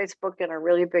Friends, Facebook, and a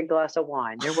really big glass of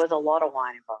wine. There was a lot of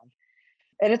wine involved.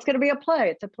 And it's going to be a play.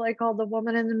 It's a play called The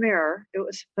Woman in the Mirror. It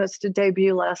was supposed to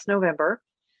debut last November.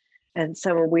 And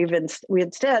so we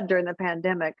instead, during the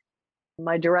pandemic,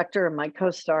 my director and my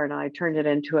co-star and I turned it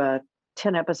into a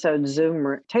 10-episode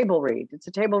Zoom table read. It's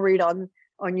a table read on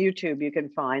YouTube you can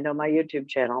find on my YouTube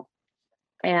channel.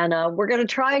 And we're going to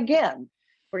try again.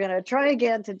 We're going to try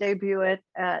again to debut it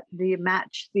at the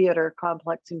Match Theater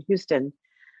Complex in Houston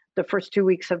the first 2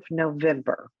 weeks of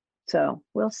November. So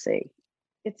we'll see.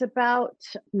 It's about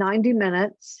 90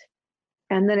 minutes,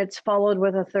 and then it's followed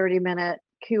with a 30-minute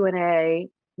Q&A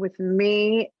with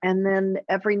me. And then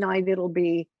every night it'll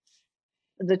be,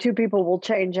 the two people will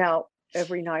change out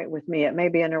every night with me. It may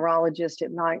be a neurologist,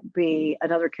 it might be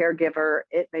another caregiver,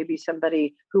 it may be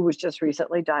somebody who was just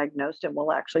recently diagnosed and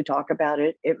we'll actually talk about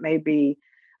it. It may be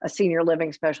a senior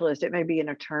living specialist. It may be an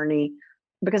attorney,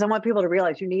 because I want people to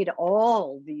realize you need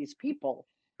all these people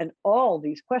and all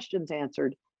these questions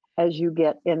answered as you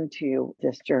get into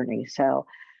this journey. So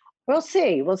we'll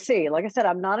see. We'll see. Like I said,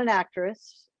 I'm not an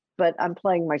actress, but I'm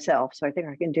playing myself. So I think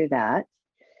I can do that.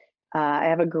 I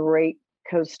have a great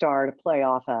co-star to play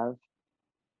off of.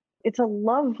 It's a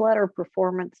love letter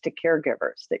performance to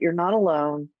caregivers that you're not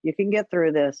alone. You can get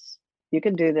through this. You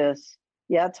can do this.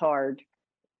 Yeah, it's hard,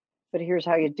 but here's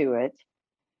how you do it.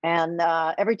 And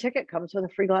every ticket comes with a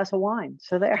free glass of wine.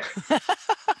 So there.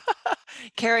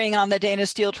 Carrying on the Dayna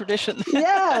Steele tradition.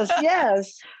 Yes,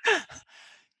 yes.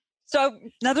 So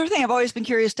another thing I've always been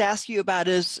curious to ask you about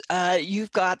is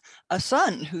you've got a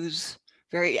son who's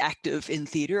very active in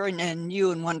theater, and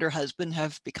you and Wonder Husband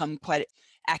have become quite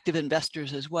active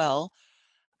investors as well.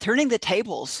 Turning the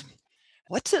tables,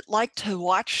 what's it like to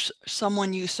watch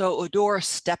someone you so adore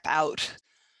step out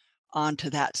onto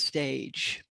that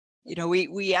stage? You know, we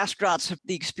astronauts have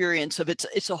the experience of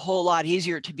it's a whole lot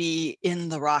easier to be in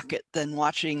the rocket than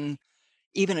watching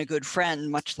even a good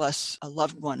friend, much less a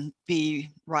loved one,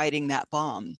 be riding that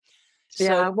bomb.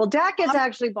 Yeah, well, Dak is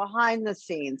actually behind the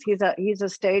scenes. He's a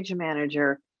stage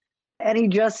manager, and he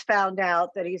just found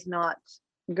out that he's not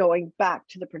going back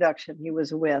to the production he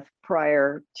was with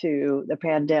prior to the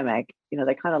pandemic. You know,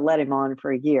 they kind of let him on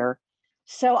for a year.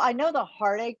 So I know the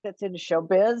heartache that's in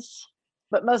showbiz,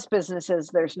 but most businesses,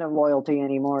 there's no loyalty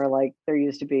anymore like there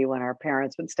used to be when our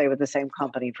parents would stay with the same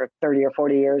company for 30 or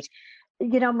 40 years.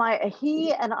 You know,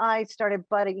 he and I started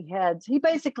butting heads. He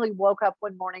basically woke up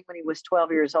one morning when he was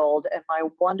 12 years old, and my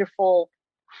wonderful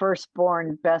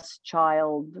firstborn, best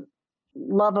child,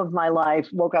 love of my life,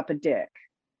 woke up a dick.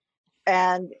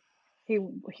 And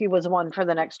he was one for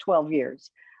the next 12 years.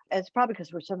 It's probably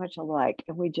because we're so much alike.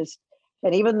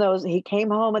 And even though he came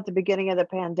home at the beginning of the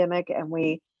pandemic and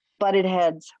we butted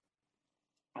heads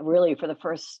really for the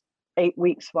first 8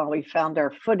 weeks while we found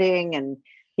our footing, and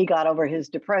he got over his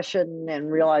depression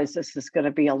and realized this is going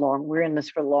to be we're in this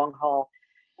for the long haul.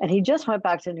 And he just went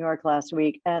back to New York last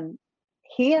week, and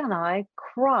he and I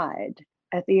cried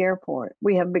at the airport.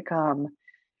 We have become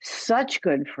such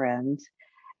good friends.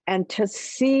 And to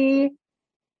see,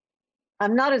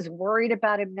 I'm not as worried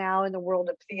about him now in the world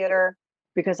of theater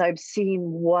because I've seen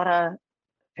what a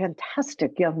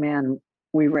fantastic young man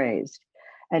we raised.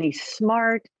 And he's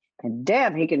smart, and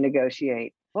damn, he can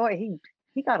negotiate. Boy,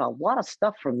 he got a lot of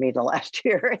stuff from me the last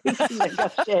year. He can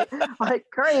negotiate like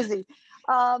crazy.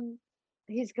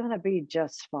 He's going to be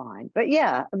just fine. But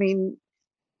yeah, I mean,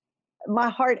 my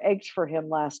heart ached for him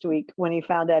last week when he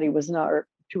found out he was not, or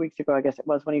 2 weeks ago, I guess it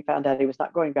was, when he found out he was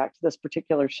not going back to this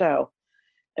particular show.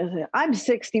 I'm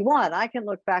 61. I can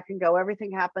look back and go,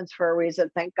 everything happens for a reason.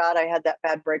 Thank God I had that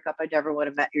bad breakup. I never would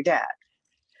have met your dad.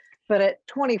 But at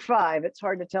 25, it's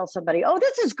hard to tell somebody, oh,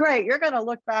 this is great. You're going to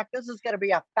look back. This is going to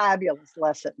be a fabulous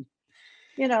lesson.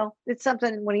 You know, it's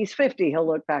something when he's 50, he'll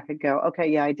look back and go, okay,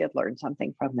 yeah, I did learn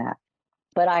something from that.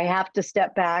 But I have to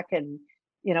step back and,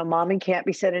 you know, mommy can't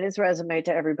be sending his resume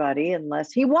to everybody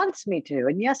unless he wants me to.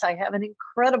 And yes, I have an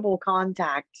incredible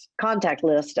contact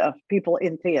list of people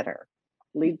in theater,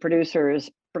 lead producers,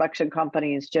 production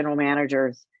companies, general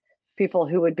managers, people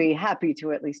who would be happy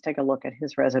to at least take a look at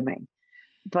his resume.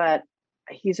 But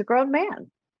he's a grown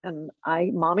man, and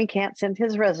mommy can't send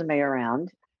his resume around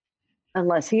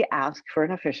unless he asks for an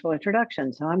official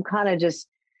introduction. So I'm kind of just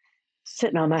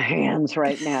sitting on my hands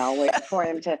right now, waiting for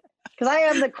him to, because I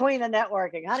am the queen of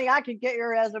networking. Honey, I can get your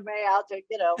resume out to,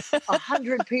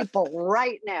 100 people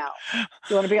right now. Do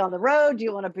you want to be on the road? Do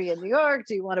you want to be in New York?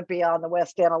 Do you want to be on the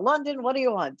West End of London? What do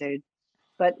you want, dude?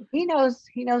 But he knows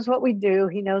what we do.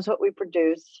 He knows what we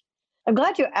produce. I'm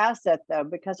glad you asked that, though,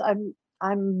 because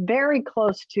I'm very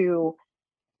close to,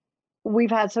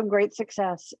 we've had some great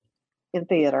success in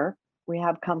theater. We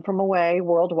have Come From Away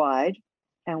worldwide,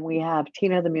 and we have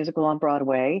Tina the musical on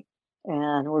Broadway.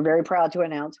 And we're very proud to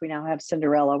announce we now have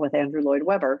Cinderella with Andrew Lloyd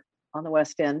Webber on the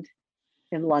West End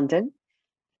in London,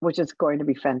 which is going to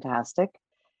be fantastic.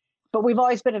 But we've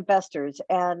always been investors.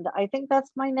 And I think that's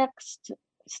my next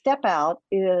step out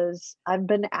is I've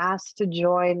been asked to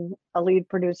join a lead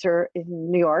producer in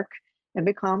New York and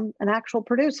become an actual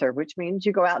producer, which means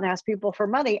you go out and ask people for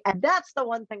money. And that's the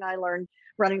one thing I learned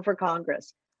running for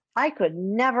Congress. I could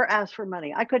never ask for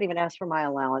money. I couldn't even ask for my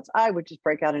allowance. I would just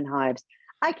break out in hives.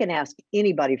 I can ask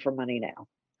anybody for money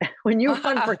now. When you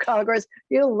run for Congress,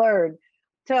 you learn.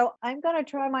 So I'm going to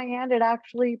try my hand at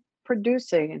actually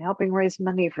producing and helping raise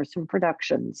money for some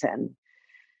productions, and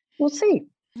we'll see.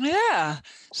 Yeah.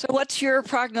 So what's your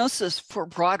prognosis for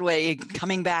Broadway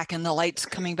coming back and the lights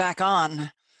coming back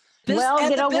on? Well,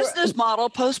 And the business model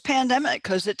post-pandemic,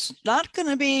 because it's not going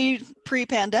to be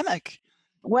pre-pandemic.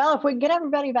 well, if we can get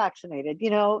everybody vaccinated,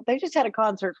 they just had a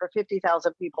concert for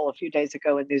 50,000 people a few days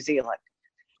ago in New Zealand.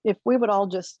 If we would all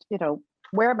just,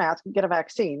 wear a mask and get a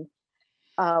vaccine,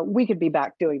 we could be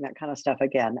back doing that kind of stuff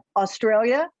again.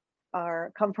 Australia,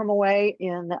 our Come From Away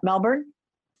in Melbourne,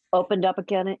 opened up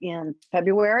again in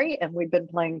February, and we've been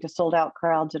playing to sold out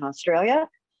crowds in Australia.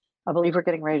 I believe we're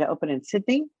getting ready to open in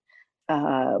Sydney.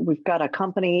 We've got a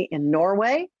company in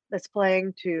Norway that's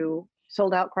playing to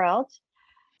sold out crowds.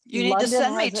 You need to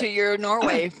send me to your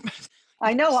Norway.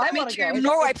 I know, I Send me want to to go. your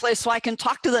Norway place so I can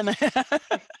talk to them.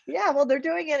 Yeah, well, they're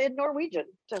doing it in Norwegian.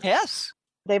 Yes.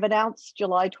 They've announced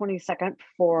July 22nd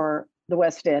for the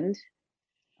West End,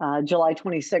 July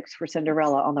 26th for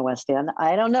Cinderella on the West End.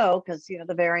 I don't know, because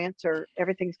the variants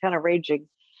everything's kind of raging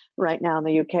right now in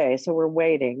the UK, so we're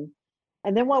waiting.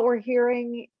 And then what we're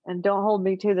hearing, and don't hold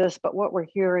me to this, but what we're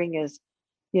hearing is,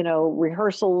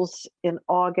 rehearsals in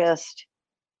August,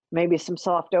 maybe some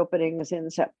soft openings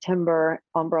in September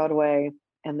on Broadway,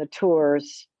 and the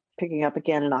tours picking up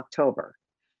again in October.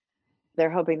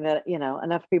 They're hoping that,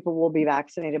 enough people will be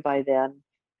vaccinated by then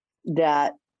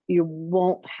that you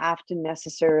won't have to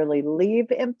necessarily leave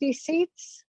empty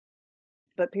seats,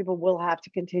 but people will have to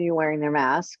continue wearing their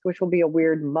mask, which will be a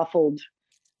weird muffled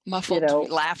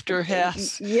laughter.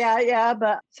 Yes. Yeah.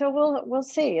 But so we'll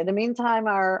see. In the meantime,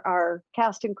 our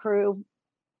cast and crew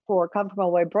for Come From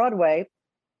Away Broadway,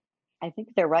 I think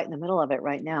they're right in the middle of it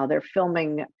right now. They're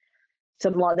filming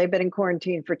they've been in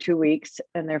quarantine for 2 weeks,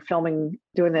 and they're doing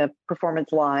the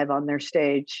performance live on their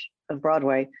stage of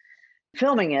Broadway,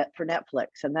 filming it for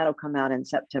Netflix, and that'll come out in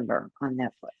September on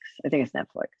Netflix. I think it's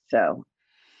Netflix. So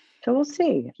we'll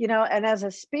see. And as a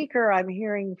speaker, I'm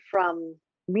hearing from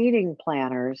meeting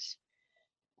planners,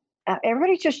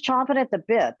 everybody's just chomping at the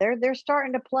bit. They're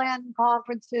starting to plan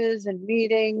conferences and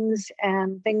meetings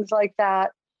and things like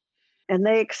that, and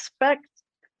they expect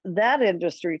that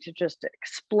industry to just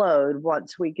explode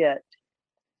once we get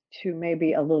to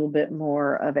maybe a little bit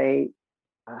more of a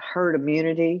herd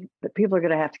immunity, that people are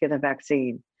going to have to get a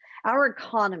vaccine. Our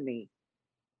economy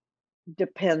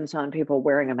depends on people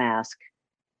wearing a mask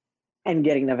and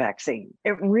getting the vaccine.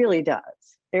 It really does.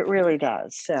 It really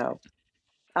does. So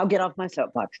I'll get off my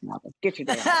soapbox now. Get you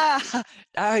down.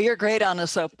 Oh, you're great on the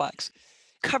soapbox.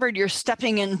 Covered your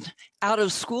stepping in out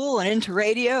of school and into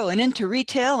radio and into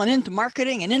retail and into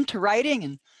marketing and into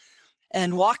writing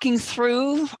and walking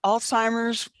through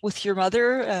Alzheimer's with your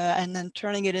mother and then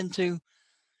turning it into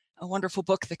a wonderful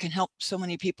book that can help so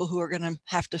many people who are going to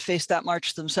have to face that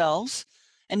march themselves.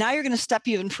 And now you're going to step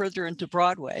even further into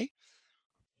Broadway.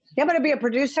 I'm going to be a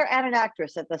producer and an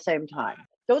actress at the same time.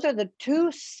 Those are the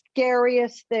two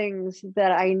scariest things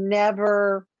that I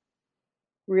never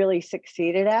really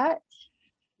succeeded at.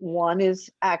 One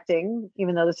is acting,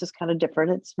 even though this is kind of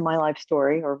different. It's my life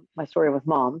story, or my story with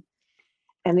Mom.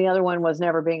 And the other one was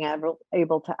never being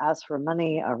able to ask for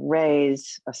money, a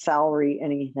raise, a salary,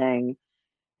 anything.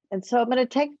 And so I'm going to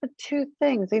take the two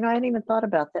things. I hadn't even thought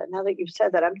about that. Now that you've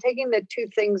said that, I'm taking the two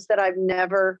things that I've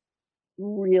never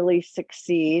really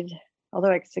succeed.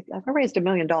 Although I've raised $1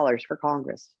 million for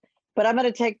Congress, but I'm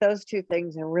going to take those two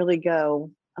things and really go,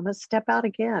 I'm going to step out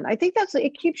again. I think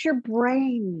it keeps your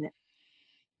brain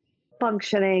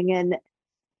functioning, and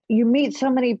you meet so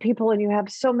many people and you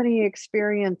have so many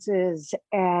experiences.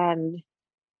 And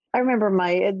I remember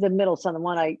the middle son, the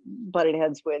one I used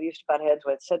to butt heads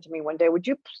with, said to me one day, would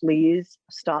you please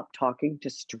stop talking to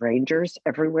strangers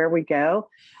everywhere we go?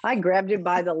 I grabbed him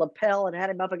by the lapel and had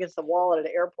him up against the wall at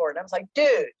an airport. And I was like,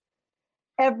 dude,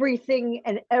 everything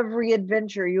and every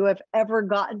adventure you have ever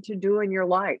gotten to do in your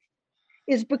life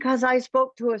is because I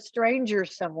spoke to a stranger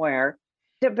somewhere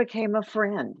that became a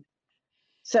friend.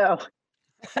 So,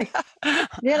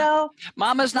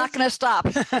 Mama's not going to stop.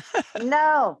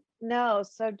 No.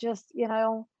 So just,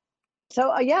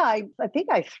 I think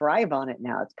I thrive on it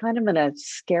now. It's kind of a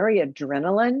scary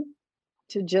adrenaline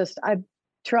I've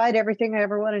tried everything I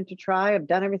ever wanted to try. I've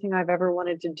done everything I've ever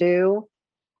wanted to do,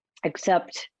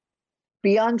 except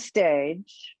be on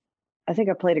stage. I think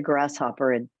I played a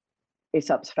grasshopper in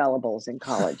Aesop's Fallables in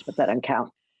college, but that doesn't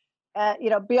count.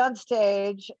 Be on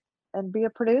stage and be a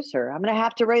producer. I'm going to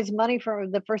have to raise money for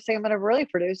the first thing I'm going to really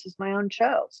produce is my own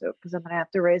show. So, because I'm going to have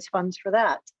to raise funds for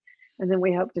that. And then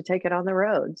we hope to take it on the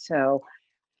road. So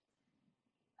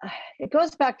it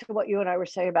goes back to what you and I were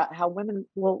saying about how women,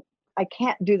 I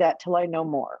can't do that till I know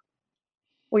more.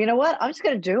 Well, you know what? I'm just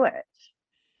going to do it.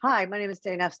 Hi, my name is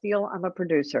Dayna Steele. I'm a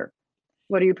producer.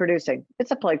 What are you producing?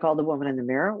 It's a play called The Woman in the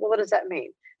Mirror. Well, what does that mean?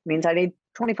 It means I need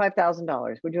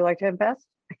 $25,000. Would you like to invest?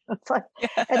 It's like,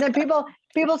 and then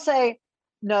people say,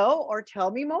 no, or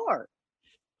tell me more.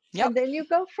 Yep. And then you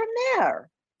go from there.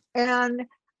 And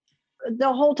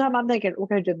the whole time I'm thinking,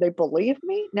 okay, did they believe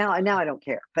me? Now I don't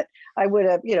care. But I would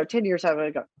have, 10 years I would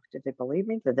have gone, did they believe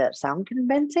me? Did that sound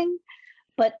convincing?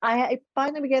 But I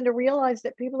finally began to realize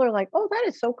that people are like, oh, that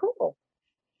is so cool.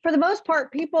 For the most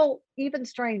part, people, even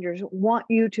strangers, want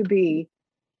you to be,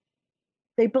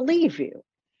 they believe you.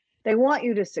 They want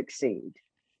you to succeed.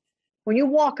 When you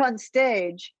walk on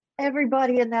stage,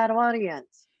 everybody in that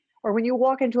audience, or when you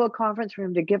walk into a conference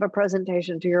room to give a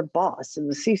presentation to your boss in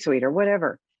the C-suite or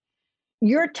whatever,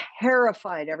 you're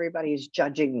terrified everybody's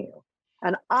judging you.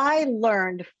 And I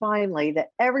learned finally that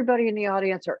everybody in the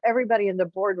audience or everybody in the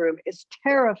boardroom is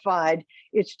terrified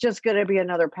it's just going to be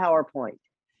another PowerPoint.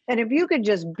 And if you could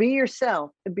just be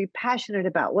yourself and be passionate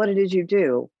about what it is you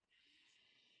do,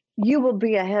 you will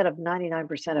be ahead of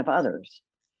 99% of others.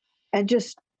 And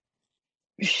just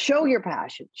show your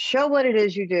passion, show what it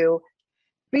is you do,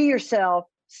 be yourself,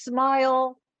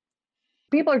 smile.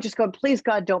 People are just going, please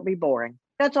God, don't be boring.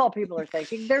 That's all people are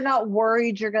thinking. They're not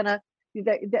worried you're going to,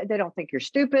 they don't think you're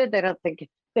stupid. They don't think,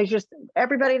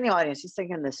 everybody in the audience is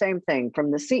thinking the same thing,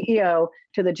 from the CEO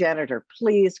to the janitor.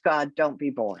 Please God, don't be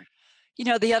boring.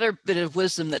 The other bit of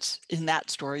wisdom that's in that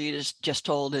story you just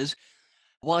told is,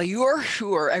 while you're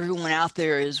sure everyone out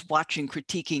there is watching,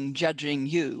 critiquing, judging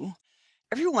you,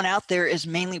 everyone out there is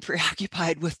mainly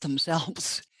preoccupied with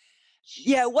themselves.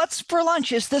 Yeah, what's for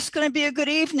lunch? Is this going to be a good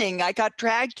evening? I got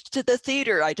dragged to the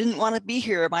theater. I didn't want to be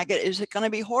here. Is it going to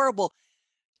be horrible?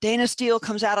 Dayna Steele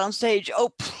comes out on stage. Oh,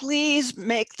 please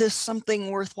make this something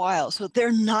worthwhile. So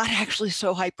they're not actually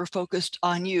so hyper-focused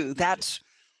on you. That's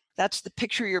the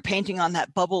picture you're painting on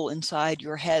that bubble inside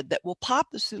your head that will pop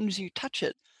as soon as you touch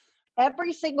it.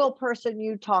 Every single person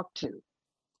you talk to,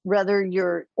 whether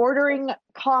you're ordering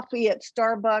coffee at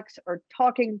Starbucks or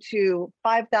talking to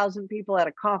 5,000 people at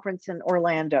a conference in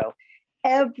Orlando,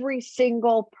 every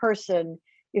single person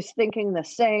is thinking the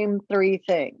same three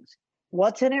things.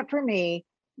 What's in it for me?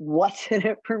 What's in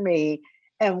it for me?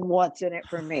 And what's in it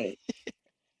for me?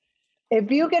 If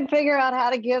you can figure out how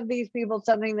to give these people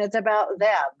something that's about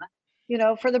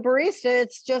them, for the barista,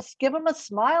 it's just give them a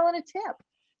smile and a tip.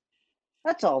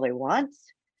 That's all they want.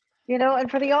 And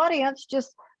for the audience,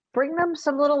 just bring them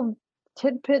some little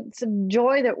tidbits of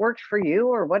joy that works for you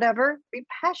or whatever. Be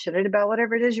passionate about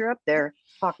whatever it is you're up there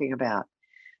talking about.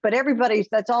 But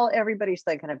that's all everybody's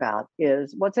thinking about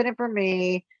is what's in it for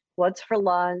me? What's for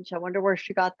lunch? I wonder where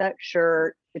she got that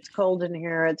shirt. It's cold in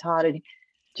here. It's hot in here.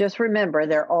 Just remember,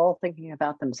 they're all thinking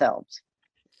about themselves.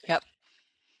 Yep.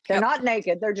 They're not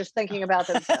naked. They're just thinking about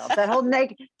themselves.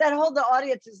 The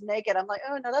audience is naked. I'm like,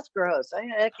 oh no, that's gross.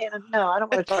 I can't. No, I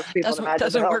don't want to talk to people.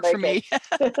 Doesn't work for me.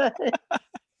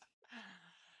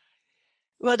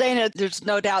 Well, Dayna, there's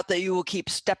no doubt that you will keep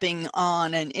stepping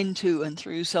on and into and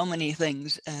through so many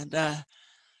things. And a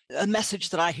message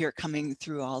that I hear coming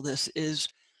through all this is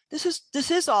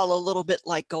all a little bit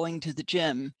like going to the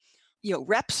gym.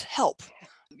 Reps help.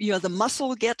 The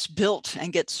muscle gets built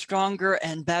and gets stronger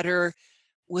and better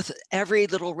with every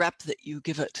little rep that you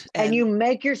give it. And you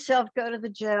make yourself go to the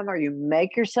gym, or you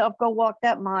make yourself go walk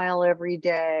that mile every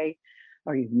day,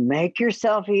 or you make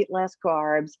yourself eat less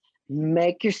carbs,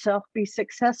 make yourself be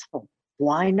successful.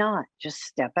 Why not? Just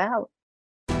step out.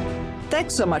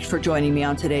 Thanks so much for joining me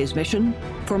on today's mission.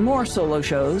 For more solo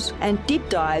shows and deep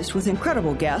dives with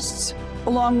incredible guests,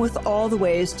 along with all the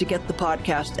ways to get the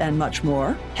podcast and much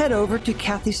more, head over to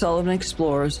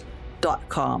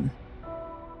KathySullivanExplores.com.